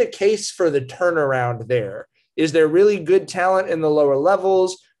 What's the case for the turnaround there? Is there really good talent in the lower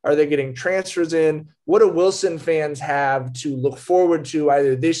levels? Are they getting transfers in? What do Wilson fans have to look forward to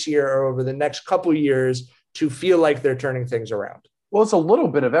either this year or over the next couple years to feel like they're turning things around? Well, it's a little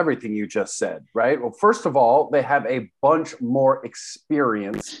bit of everything you just said, right? Well, first of all, they have a bunch more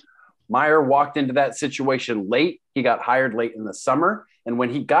experience. Meyer walked into that situation late. He got hired late in the summer. And when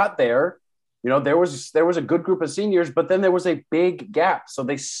he got there, there was a good group of seniors, but then there was a big gap. So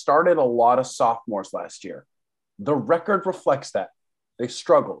they started a lot of sophomores last year. The record reflects that. They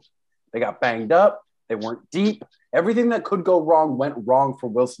struggled. They got banged up. They weren't deep. Everything that could go wrong went wrong for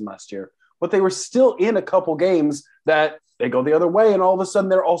Wilson last year. But they were still in a couple games that they go the other way, and all of a sudden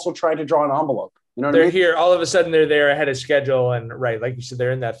they're also trying to draw an envelope. They're here. All of a sudden they're there ahead of schedule, and right, like you said,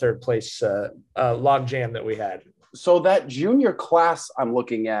 they're in that third place log jam that we had. So that junior class I'm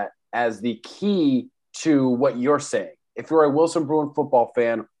looking at as the key to what you're saying. If you're a Wilson Bruin football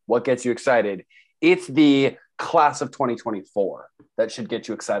fan, what gets you excited? It's the class of 2024 that should get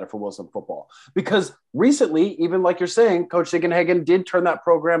you excited for Wilson football. Because recently, even like you're saying, Coach Ziegenhagen did turn that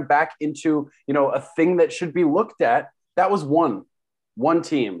program back into, a thing that should be looked at. That was one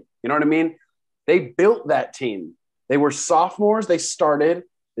team. You know what I mean? They built that team. They were sophomores. They started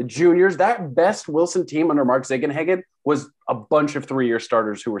the juniors. That best Wilson team under Mark Ziegenhagen was a bunch of 3-year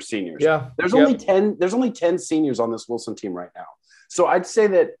starters who were seniors. Yeah. There's only 10 seniors on this Wilson team right now. So I'd say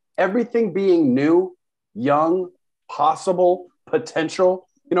that everything being new, young, possible, potential,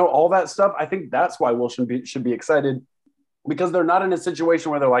 all that stuff, I think that's why Wilson should be excited, because they're not in a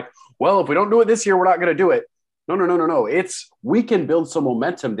situation where they're like, well, if we don't do it this year, we're not going to do it. No. It's we can build some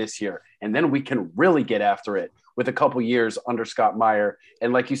momentum this year, and then we can really get after it with a couple years under Scott Meyer.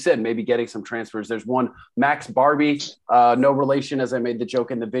 And like you said, maybe getting some transfers. There's one, Max Barbie, no relation, as I made the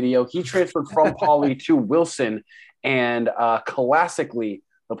joke in the video. He transferred from Pauley to Wilson, and classically,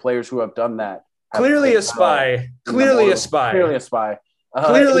 the players who have done that. Clearly a spy. Clearly a spy.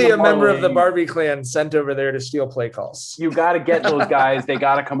 Clearly a member of the Barbie clan sent over there to steal play calls. You got to get those guys. They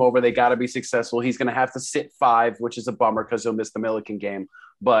got to come over. They got to be successful. He's going to have to sit 5, which is a bummer because he'll miss the Milliken game.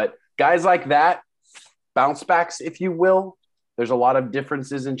 But guys like that, bounce backs, if you will, there's a lot of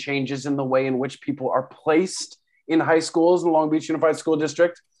differences and changes in the way in which people are placed in high schools in the Long Beach Unified School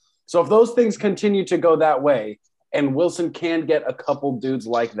District. So if those things continue to go that way, and Wilson can get a couple dudes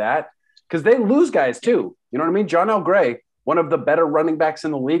like that, because they lose guys too. You know what I mean? John L. Gray, one of the better running backs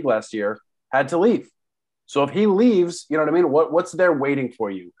in the league last year, had to leave. So if he leaves, you know what I mean? What's there waiting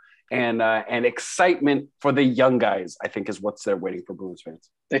for you? And excitement for the young guys, I think, is what's there waiting for Bruins fans.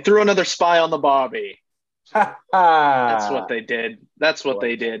 They threw another spy on the Barbie. That's what they did.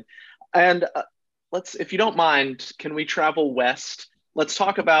 They did. And if you don't mind, can we travel west? Let's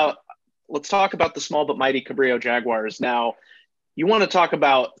talk about the small but mighty Cabrillo Jaguars. Now, you want to talk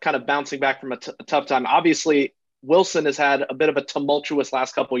about kind of bouncing back from a tough time. Obviously, Wilson has had a bit of a tumultuous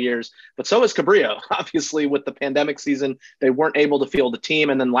last couple of years, but so has Cabrillo. Obviously, with the pandemic season, they weren't able to field a team.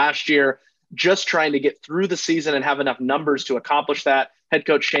 And then last year, just trying to get through the season and have enough numbers to accomplish that, head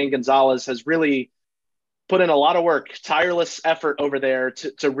coach Shane Gonzalez has really put in a lot of work, tireless effort over there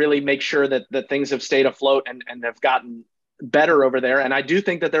to really make sure that things have stayed afloat and have gotten better over there. And I do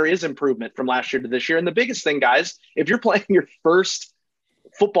think that there is improvement from last year to this year. And the biggest thing, guys, if you're playing your first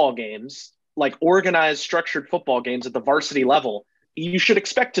football games, like organized, structured football games at the varsity level, you should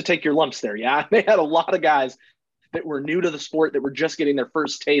expect to take your lumps there. Yeah. They had a lot of guys that were new to the sport that were just getting their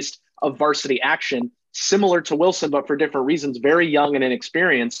first taste of varsity action, similar to Wilson, but for different reasons, very young and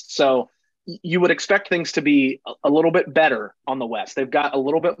inexperienced. So you would expect things to be a little bit better on the West. They've got a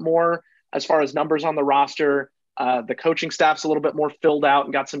little bit more as far as numbers on the roster. The coaching staff's a little bit more filled out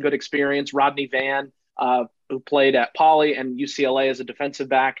and got some good experience. Rodney Van, who played at Pauley and UCLA as a defensive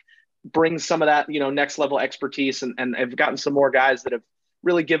back, brings some of that, next level expertise, and have gotten some more guys that have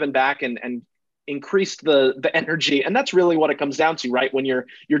really given back and increased the energy. And that's really what it comes down to, right? When you're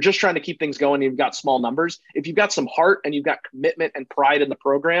just trying to keep things going, you've got small numbers. If you've got some heart and you've got commitment and pride in the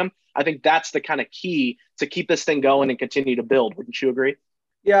program, I think that's the kind of key to keep this thing going and continue to build. Wouldn't you agree?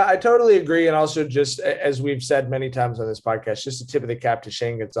 Yeah, I totally agree. And also, just as we've said many times on this podcast, just a tip of the cap to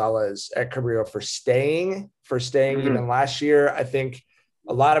Shane Gonzalez at Cabrillo for staying even last year. I think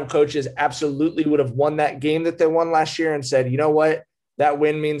a lot of coaches absolutely would have won that game that they won last year and said, you know what, that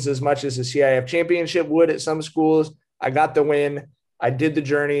win means as much as the CIF championship would at some schools. I got the win. I did the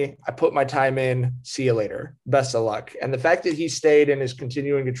journey. I put my time in. See you later. Best of luck. And the fact that he stayed and is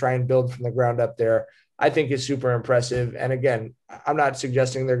continuing to try and build from the ground up there, I think is super impressive. And again, I'm not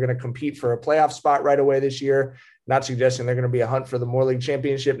suggesting they're going to compete for a playoff spot right away this year. Not suggesting they're going to be a hunt for the Moore League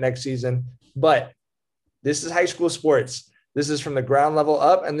championship next season. But this is high school sports. This is from the ground level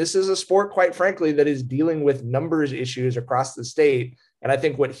up. And this is a sport, quite frankly, that is dealing with numbers issues across the state. And I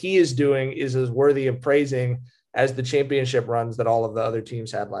think what he is doing is as worthy of praising as the championship runs that all of the other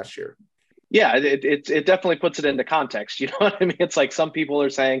teams had last year. Yeah, it definitely puts it into context. You know what I mean? It's like some people are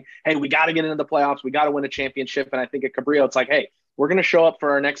saying, hey, we got to get into the playoffs. We got to win a championship. And I think at Cabrillo, it's like, hey, we're going to show up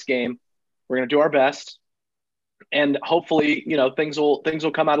for our next game. We're going to do our best. And hopefully, things will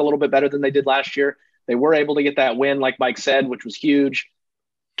come out a little bit better than they did last year. They were able to get that win, like Mike said, which was huge.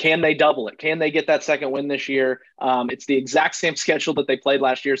 Can they double it? Can they get that second win this year? It's the exact same schedule that they played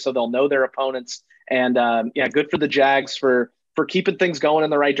last year, so they'll know their opponents. And good for the Jags for keeping things going in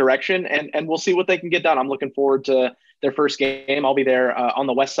the right direction. And we'll see what they can get done. I'm looking forward to their first game. I'll be there on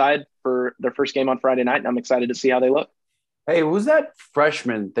the West Side for their first game on Friday night, and I'm excited to see how they look. Hey, who's that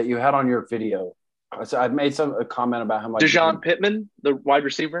freshman that you had on your video? So I've made a comment about him. Like Dejon Pittman, the wide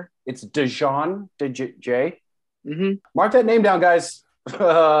receiver. It's Dejon, J. Mm-hmm. Mark that name down, guys. You're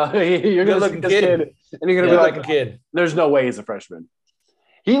going to look at this kid, and you're going to be like, kid. There's no way he's a freshman.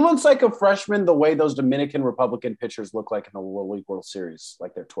 He looks like a freshman the way those Dominican Republican pitchers look like in the Little League World Series,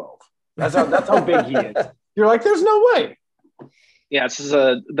 like they're 12. That's how big he is. You're like, there's no way. Yeah, this is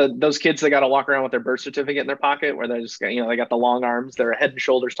those kids that got to walk around with their birth certificate in their pocket, where they're just they got the long arms, they're head and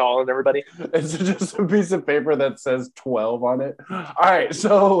shoulders taller than everybody. It's just a piece of paper that says 12 on it. All right,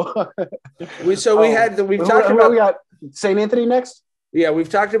 so we've talked about we got St. Anthony next. Yeah, we've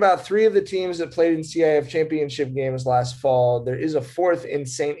talked about 3 of the teams that played in CIF championship games last fall. There is a 4th in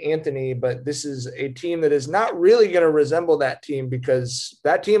St. Anthony, but this is a team that is not really going to resemble that team, because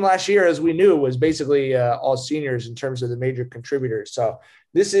that team last year, as we knew, was basically all seniors in terms of the major contributors. So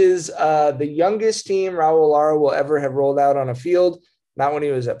this is the youngest team Raul Lara will ever have rolled out on a field. Not when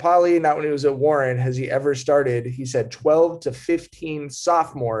he was at Poly, not when he was at Warren has he ever started. He said 12 to 15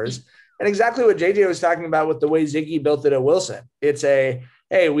 sophomores. And exactly what JJ was talking about with the way Ziggy built it at Wilson. It's hey,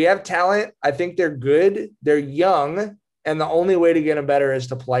 we have talent. I think they're good. They're young. And the only way to get them better is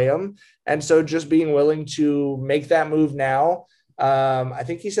to play them. And so just being willing to make that move now. I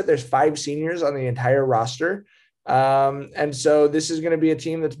think he said there's 5 seniors on the entire roster. And so this is going to be a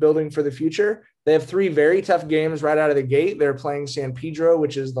team that's building for the future. They have 3 very tough games right out of the gate. They're playing San Pedro,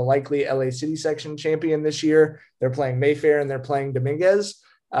 which is the likely LA City section champion this year. They're playing Mayfair and they're playing Dominguez.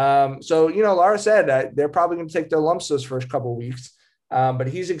 So, Lara said they're probably going to take their lumps those first couple of weeks, but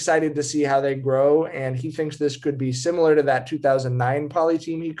he's excited to see how they grow. And he thinks this could be similar to that 2009 Poly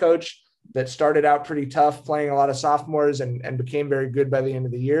team he coached that started out pretty tough, playing a lot of sophomores and became very good by the end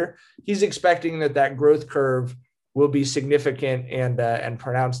of the year. He's expecting that growth curve will be significant and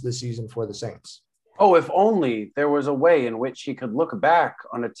pronounced this season for the Saints. Oh, if only there was a way in which he could look back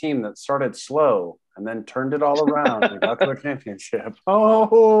on a team that started slow and then turned it all around and got to the championship.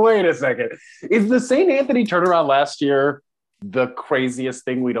 Oh, wait a second. Is the St. Anthony turnaround last year the craziest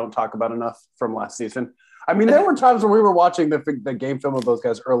thing we don't talk about enough from last season? I mean, there were times when we were watching the game film of those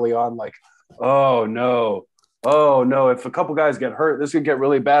guys early on, like, oh, no, if a couple guys get hurt, this could get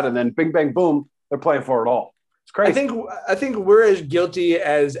really bad. And then bing, bang, boom, they're playing for it all. It's crazy. I think we're as guilty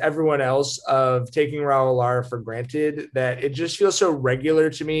as everyone else of taking Raul Lara for granted, that it just feels so regular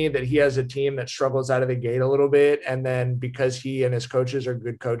to me that he has a team that struggles out of the gate a little bit. And then because he and his coaches are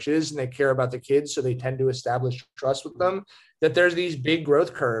good coaches and they care about the kids, so they tend to establish trust with them, that there's these big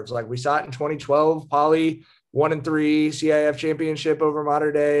growth curves. Like we saw it in 2012, Poly 1-3 CIF championship over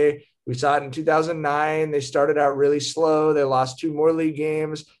Mater Dei. We saw it in 2009. They started out really slow. They lost 2 more league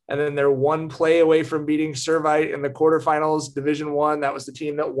games, and then they're 1 play away from beating Servite in the quarterfinals, Division I. That was the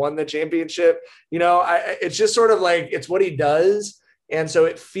team that won the championship. It's just sort of like it's what he does, and so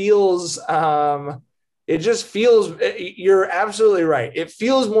it feels. It just feels. You're absolutely right. It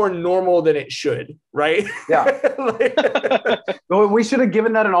feels more normal than it should, right? Yeah. We should have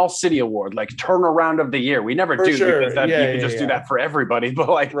given that an all-city award, like turnaround of the year. We never do, sure. Because you can just do that for everybody.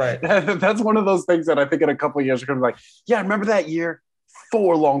 But that's one of those things that I think in a couple of years are going to be like, yeah, remember that year?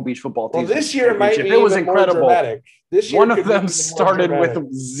 4 Long Beach football teams. Well, this year might be it was even incredible. More dramatic. This year one of them started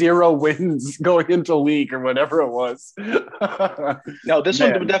with 0 wins going into league or whatever it was. No, this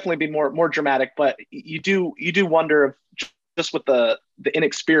one would definitely be more dramatic, but you do wonder if just with the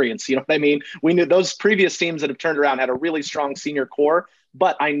inexperience, you know what I mean? We knew those previous teams that have turned around had a really strong senior core,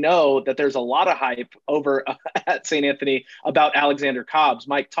 but I know that there's a lot of hype over at St. Anthony about Alexander Cobbs.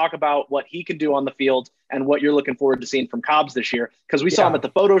 Mike, talk about what he can do on the field and what you're looking forward to seeing from Cobbs this year, because we saw him at the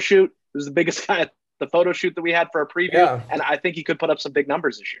photo shoot. He was the biggest guy at the photo shoot that we had for a preview, and I think he could put up some big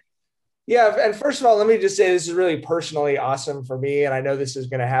numbers this year. Yeah, and first of all, let me just say this is really personally awesome for me, and I know this is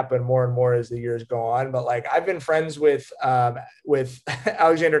going to happen more and more as the years go on. But I've been friends with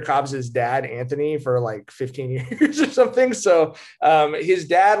Alexander Cobbs' dad, Anthony, for 15 years or something. So his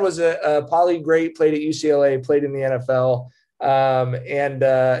dad was a Poly great, played at UCLA, played in the NFL,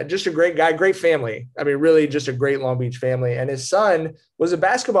 and just a great guy, great family. I mean, really, just a great Long Beach family. And his son was a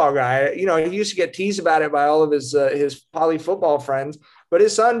basketball guy. He used to get teased about it by all of his Poly football friends. But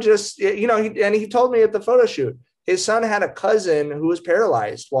his son just, he told me at the photo shoot, his son had a cousin who was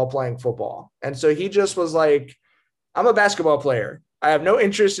paralyzed while playing football. And so he just was like, I'm a basketball player. I have no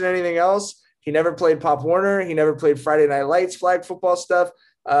interest in anything else. He never played Pop Warner. He never played Friday Night Lights, flag football stuff.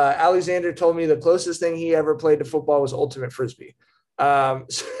 Alexander told me the closest thing he ever played to football was Ultimate Frisbee.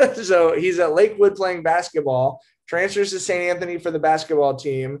 So he's at Lakewood playing basketball, transfers to St. Anthony for the basketball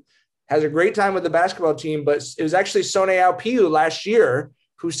team, has a great time with the basketball team, but it was actually Sone Aupiu last year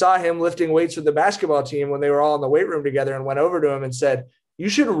who saw him lifting weights with the basketball team when they were all in the weight room together and went over to him and said, you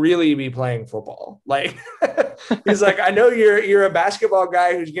should really be playing football. Like, he's like, I know you're a basketball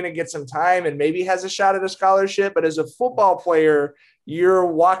guy who's going to get some time and maybe has a shot at a scholarship, but as a football player, you're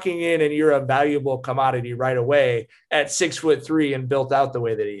walking in and you're a valuable commodity right away at 6'3" and built out the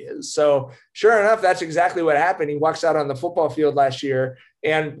way that he is. So sure enough, that's exactly what happened. He walks out on the football field last year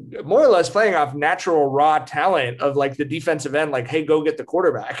and more or less playing off natural raw talent of like the defensive end, like, hey, go get the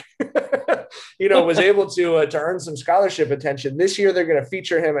quarterback, was able to earn some scholarship attention. This year, they're going to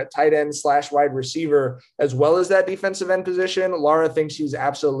feature him at tight end / wide receiver, as well as that defensive end position. Laura thinks he's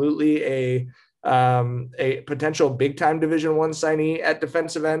absolutely a potential big time Division I signee at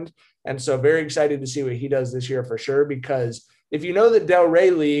defensive end. And so very excited to see what he does this year for sure, because if you know the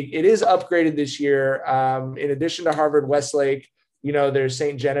Delray League, it is upgraded this year. In addition to Harvard Westlake, there's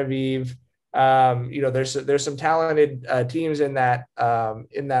St. Genevieve, there's some talented teams in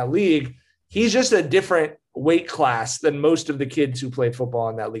that league. He's just a different weight class than most of the kids who played football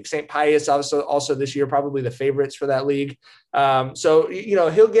in that league. St. Pius also this year, probably the favorites for that league. So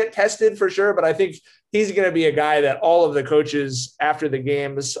he'll get tested for sure, but I think he's going to be a guy that all of the coaches after the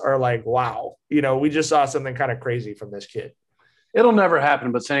games are like, wow, we just saw something kind of crazy from this kid. It'll never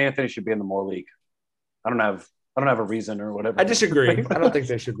happen, but St. Anthony should be in the Moore League. I don't have a reason or whatever. I disagree. I don't think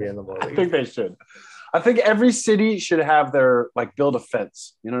they should be in the Moore League. I think they should. I think every city should have their build a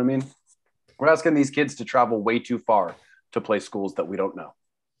fence. You know what I mean? We're asking these kids to travel way too far to play schools that we don't know.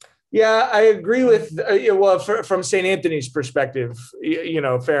 Yeah, I agree with, from St. Anthony's perspective,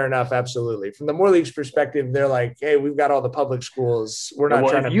 fair enough. Absolutely. From the Moore League's perspective, they're like, hey, we've got all the public schools. We're not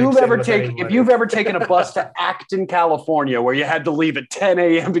trying to if you've ever taken a bus to Acton, California, where you had to leave at 10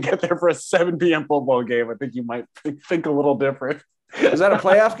 a.m. to get there for a 7 p.m. football game, I think you might think a little different. Was that a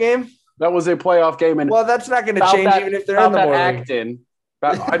playoff game? That was a playoff game. And well, that's not going to change even if they're in the Moore League. Acton.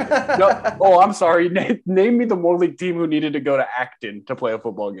 I'm sorry. Name me the Moore League team who needed to go to Acton to play a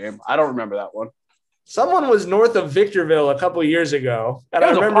football game. I don't remember that one. Someone was north of Victorville a couple of years ago. And I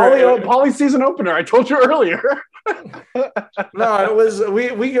remember Poly season opener. I told you earlier. No, it was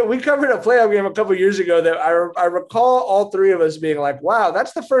we covered a playoff game a couple of years ago that I recall all three of us being like, wow,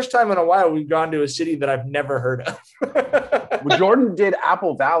 that's the first time in a while we've gone to a city that I've never heard of. Well, Jordan did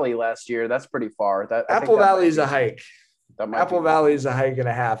Apple Valley last year. That's pretty far. Apple Valley is a hike. Apple Valley is a hike and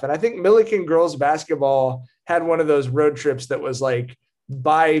a half. And I think Milliken girls basketball had one of those road trips that was like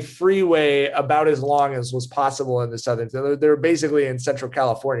by freeway about as long as was possible in the Southern. They were basically in Central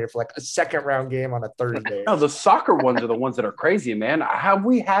California for like a second round game on a Thursday. No, the soccer ones are the ones that are crazy, man. Have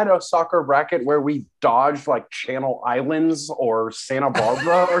we had a soccer bracket where we dodged like Channel Islands or Santa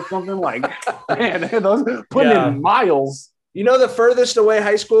Barbara or something? Like, man, those putting in miles. The furthest away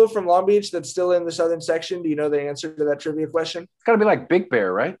high school from Long Beach that's still in the southern section? Do you know the answer to that trivia question? It's got to be like Big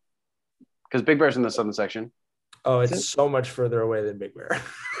Bear, right? Because Big Bear's in the southern section. Oh, it's so much further away than Big Bear.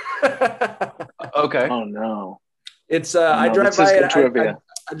 Okay. Oh, no. It's I drive by it.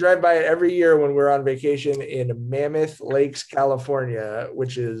 I drive by it every year when we're on vacation in Mammoth Lakes, California,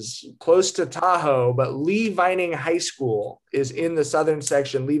 which is close to Tahoe, but Lee Vining High School is in the southern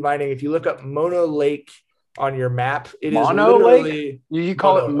section. Lee Vining, if you look up Mono Lake on your map, it Mono is literally Lake? You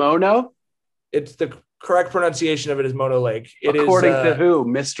call it Mono? It's the correct pronunciation of it is Mono Lake. According to who?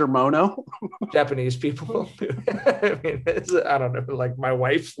 Mr. Mono? Japanese people. I mean, I don't know, like my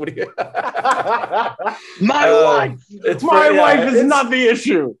wife. What do you... My wife is not the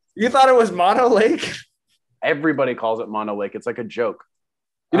issue. You thought it was Mono Lake? Everybody calls it Mono Lake. It's like a joke.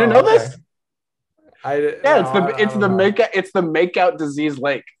 You didn't know this? It's the makeout disease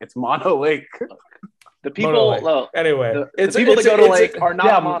lake. It's Mono Lake. The people, anyway, the people that go to lake are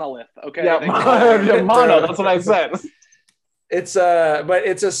not monolith. Okay, mono. That's what I said. But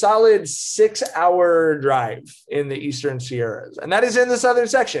it's a solid 6-hour drive in the Eastern Sierras, and that is in the southern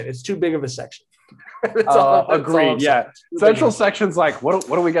section. It's too big of a section. Agreed. Yeah, central section's like, what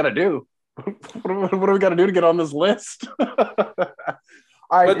do we got to do? What do we got to do to get on this list?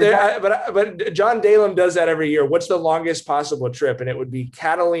 But John Dalem does that every year. What's the longest possible trip? And it would be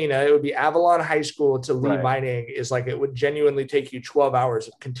Catalina. It would be Avalon High School to Lee Vining. Is like it would genuinely take you 12 hours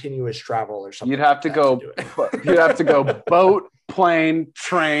of continuous travel or something. You'd have to go boat, plane,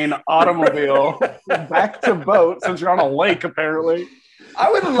 train, automobile, back to boat since you're on a lake apparently. I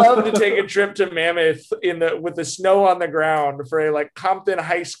would love to take a trip to Mammoth with the snow on the ground for a Compton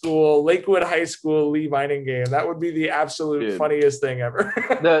High School, Lakewood High School, Lee Vining game. That would be the absolute funniest thing ever.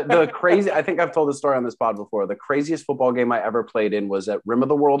 the crazy, I think I've told this story on this pod before. The craziest football game I ever played in was at Rim of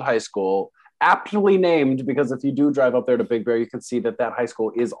the World High School, aptly named because if you do drive up there to Big Bear, you can see that high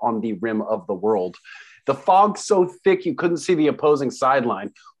school is on the rim of the world. The fog's so thick you couldn't see the opposing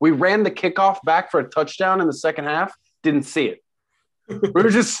sideline. We ran the kickoff back for a touchdown in the second half, didn't see it. We were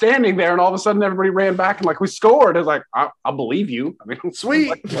just standing there, and all of a sudden, everybody ran back and like we scored. I was like, I'll believe you. I mean, Sweet,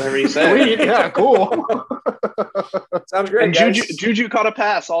 like, whatever you say. Sweet, yeah, cool. Sounds great. And guys. Juju caught a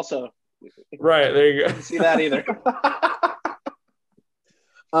pass also. Right there, you go. Didn't see that either.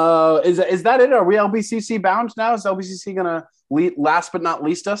 Is that it? Are we LBCC bound now? Is LBCC gonna last but not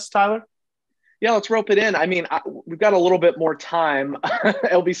least us, Tyler? Yeah, let's rope it in. I mean, we've got a little bit more time.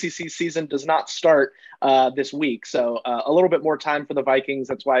 LBCC season does not start this week, so a little bit more time for the Vikings.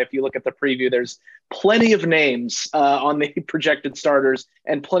 That's why if you look at the preview, there's plenty of names on the projected starters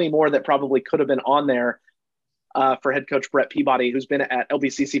and plenty more that probably could have been on there for head coach Brett Peabody, who's been at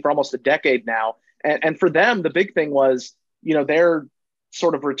LBCC for almost a decade now. And for them, the big thing was, their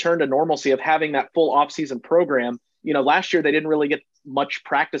sort of return to normalcy of having that full offseason program. Last year they didn't really get much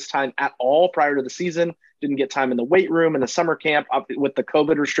practice time at all prior to the season, didn't get time in the weight room in the summer camp with the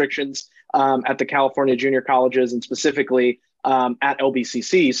COVID restrictions at the California junior colleges and specifically at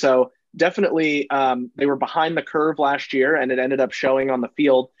LBCC. So definitely they were behind the curve last year, and it ended up showing on the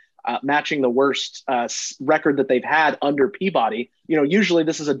field, matching the worst record that they've had under Peabody. Usually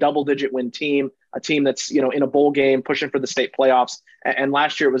this is a double-digit win team, a team that's, in a bowl game pushing for the state playoffs. And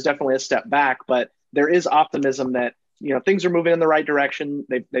last year it was definitely a step back, but there is optimism that, things are moving in the right direction.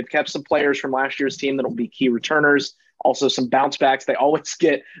 They've kept some players from last year's team that will be key returners, also some bounce backs. They always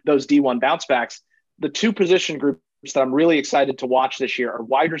get those D1 bounce backs. The two position groups that I'm really excited to watch this year are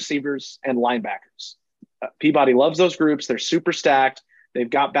wide receivers and linebackers. Peabody loves those groups. They're super stacked. They've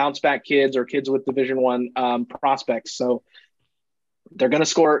got bounce back kids or kids with Division I prospects. So they're going to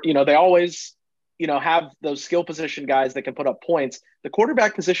score. They always, have those skill position guys that can put up points. The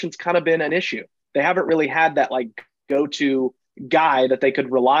quarterback position's kind of been an issue. They haven't really had that go-to guy that they could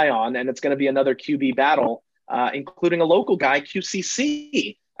rely on. And it's going to be another QB battle, including a local guy,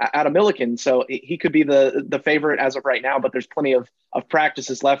 QCC out of Milliken. So he could be the favorite as of right now, but there's plenty of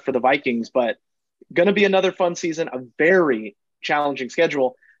practices left for the Vikings, but going to be another fun season, a very challenging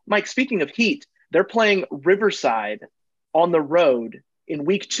schedule. Mike, speaking of heat, they're playing Riverside on the road in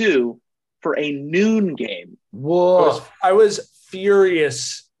week 2 for a noon game. Whoa. I was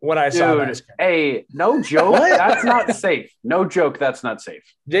furious when I saw that. Hey, no joke. That's not safe. No joke. That's not safe.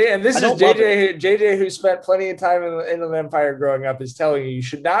 And this is JJ, who spent plenty of time in the Inland Empire growing up, is telling you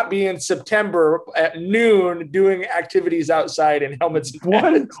should not be in September at noon doing activities outside in helmets.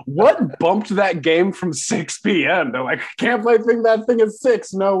 What bumped that game from 6 p.m.? They're like, can't play that thing at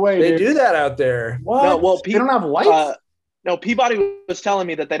 6. No way. They do that out there. What? No, well, they don't have lights? No, Peabody was telling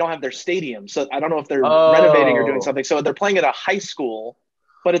me that they don't have their stadium. So I don't know if they're renovating or doing something. So they're playing at a high school.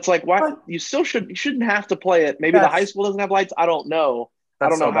 But it's like, why you shouldn't have to play it. Maybe the high school doesn't have lights. I don't know. I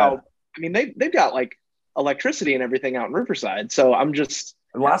don't know how. I mean, they've got electricity and everything out in Riverside. So I'm just.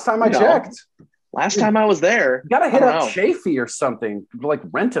 Last time I checked. Last time I was there. You gotta hit up Chafee or something.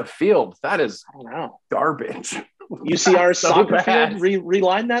 Rent a field. That is garbage. UCR soccer field.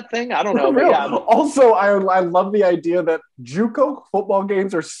 Reline that thing. I don't know. But yeah. Also, I love the idea that JUCO football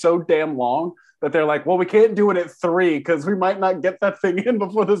games are so damn long that they're like, well, we can't do it at 3 because we might not get that thing in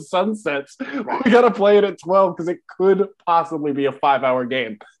before the sun sets. We got to play it at 12 because it could possibly be a 5-hour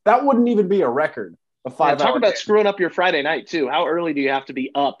game. That wouldn't even be a record. Talk about screwing up your Friday night too. How early do you have to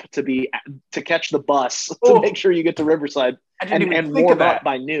be up to catch the bus to make sure you get to Riverside and warm up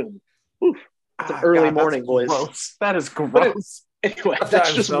by noon? Oof. It's an early morning, boys. Gross. That is gross. Anyway,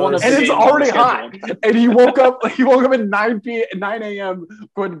 that's just one of the and it's already hot. And he woke up at 9 a.m.,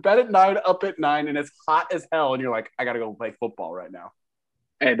 going to bed at 9, up at 9, and it's hot as hell. And you're like, I got to go play football right now.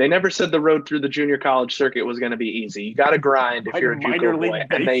 Hey, they never said the road through the junior college circuit was going to be easy. You got to grind if you're a JUCO boy.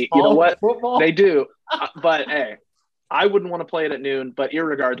 And they, you know what? Football? They do. But hey, I wouldn't want to play it at noon, but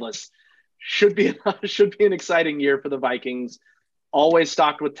irregardless, should be an exciting year for the Vikings. Always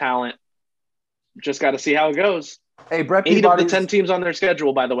stocked with talent. Just got to see how it goes. Hey, Brett 8 of the 10 teams on their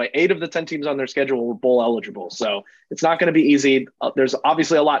schedule, by the way, 8 of the 10 teams on their schedule were bowl eligible. So it's not going to be easy. There's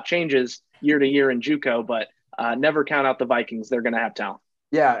obviously a lot changes year to year in JUCO, but never count out the Vikings. They're going to have talent.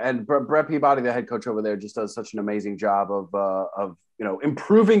 Yeah, and Brett Peabody, the head coach over there, just does such an amazing job of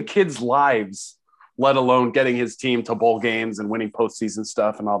improving kids' lives, let alone getting his team to bowl games and winning postseason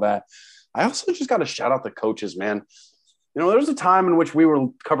stuff and all that. I also just got to shout out the coaches, man. There was a time in which we were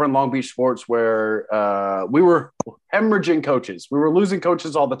covering Long Beach sports where we were hemorrhaging coaches. We were losing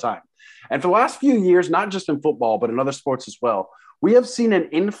coaches all the time. And for the last few years, not just in football, but in other sports as well, we have seen an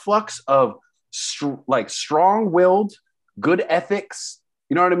influx of strong-willed, good ethics.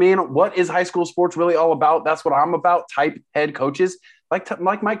 You know what I mean? What is high school sports really all about? That's what I'm about, type head coaches. Like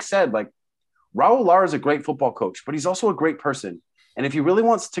Mike said, Raul Lara is a great football coach, but he's also a great person. And if you really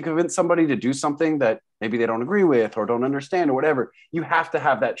want to convince somebody to do something that maybe they don't agree with or don't understand or whatever, you have to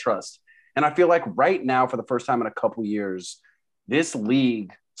have that trust. And I feel like right now, for the first time in a couple of years, this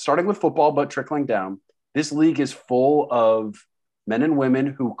league, starting with football but trickling down, this league is full of men and women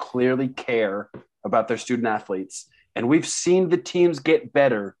who clearly care about their student athletes. And we've seen the teams get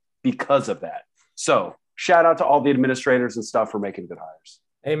better because of that. So shout out to all the administrators and stuff for making good hires.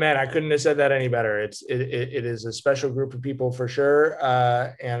 Amen. I couldn't have said that any better. It is a special group of people for sure.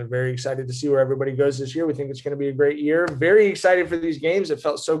 And very excited to see where everybody goes this year. We think it's going to be a great year. Very excited for these games. It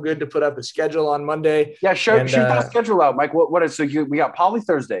felt so good to put up a schedule on Monday. Yeah, shoot that schedule out, Mike. What is, so we got Poly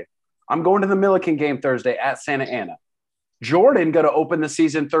Thursday. I'm going to the Milliken game Thursday at Santa Ana. Jordan going to open the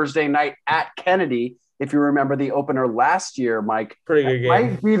season Thursday night at Kennedy. If you remember the opener last year, Mike, pretty good game.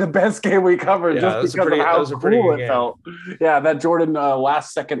 Might be the best game we covered just because of how cool it felt. Yeah, that Jordan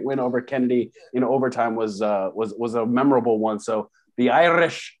last second win over Kennedy in overtime was a memorable one. So the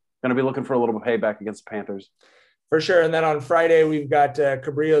Irish going to be looking for a little bit of payback against the Panthers. For sure. And then on Friday, we've got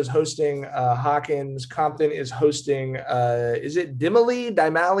Cabrillo's hosting Hawkins. Compton is hosting, is it Dimally? I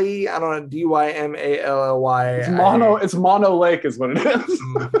don't know, Dymally. It's Mono Lake is what it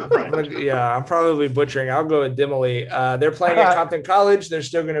is. Yeah, I'm probably butchering. I'll go with Dimally. They're playing at Compton College. They're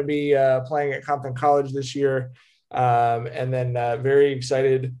still going to be playing at Compton College this year. And then very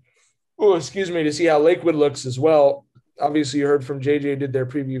excited, to see how Lakewood looks as well. Obviously, you heard from JJ did their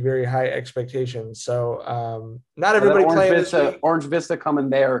preview, very high expectations. So not everybody playing this week. Orange Vista coming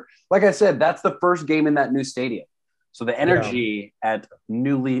there. Like I said, that's the first game in that new stadium. So the energy at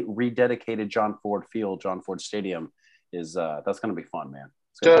newly rededicated John Ford Stadium is that's going to be fun, man.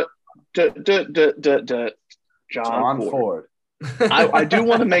 John Ford. I do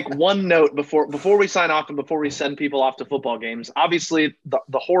want to make one note before we sign off and before we send people off to football games. Obviously, the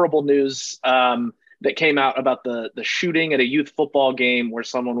horrible news that came out about the shooting at a youth football game where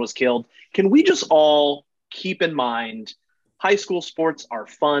someone was killed. Can we just all keep in mind high school sports are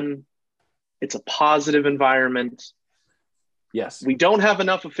fun. It's a positive environment. Yes. We don't have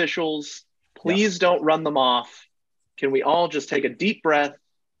enough officials. Please don't run them off. Can we all just take a deep breath,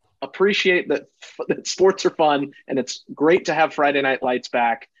 appreciate that sports are fun, and it's great to have Friday Night Lights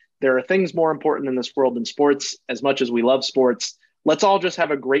back. There are things more important in this world than sports. As much as we love sports, let's all just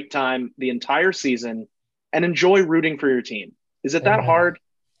have a great time the entire season and enjoy rooting for your team. Is it that hard?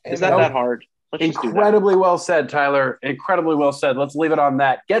 Is that hard? Incredibly well said, Tyler. Incredibly well said. Let's leave it on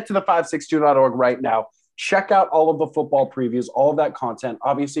that. Get to the 562.org right now. Check out all of the football previews, all of that content.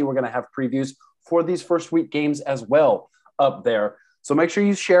 Obviously, we're going to have previews for these first week games as well up there. So make sure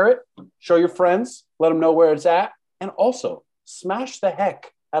you share it, show your friends, let them know where it's at, and also smash the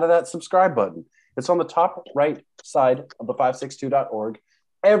heck out of that subscribe button. It's on the top right side of the 562.org.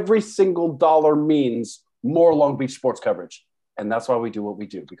 Every single dollar means more Long Beach sports coverage. And that's why we do what we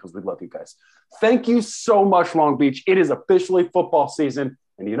do, because we love you guys. Thank you so much, Long Beach. It is officially football season.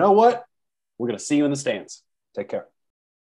 And you know what? We're going to see you in the stands. Take care.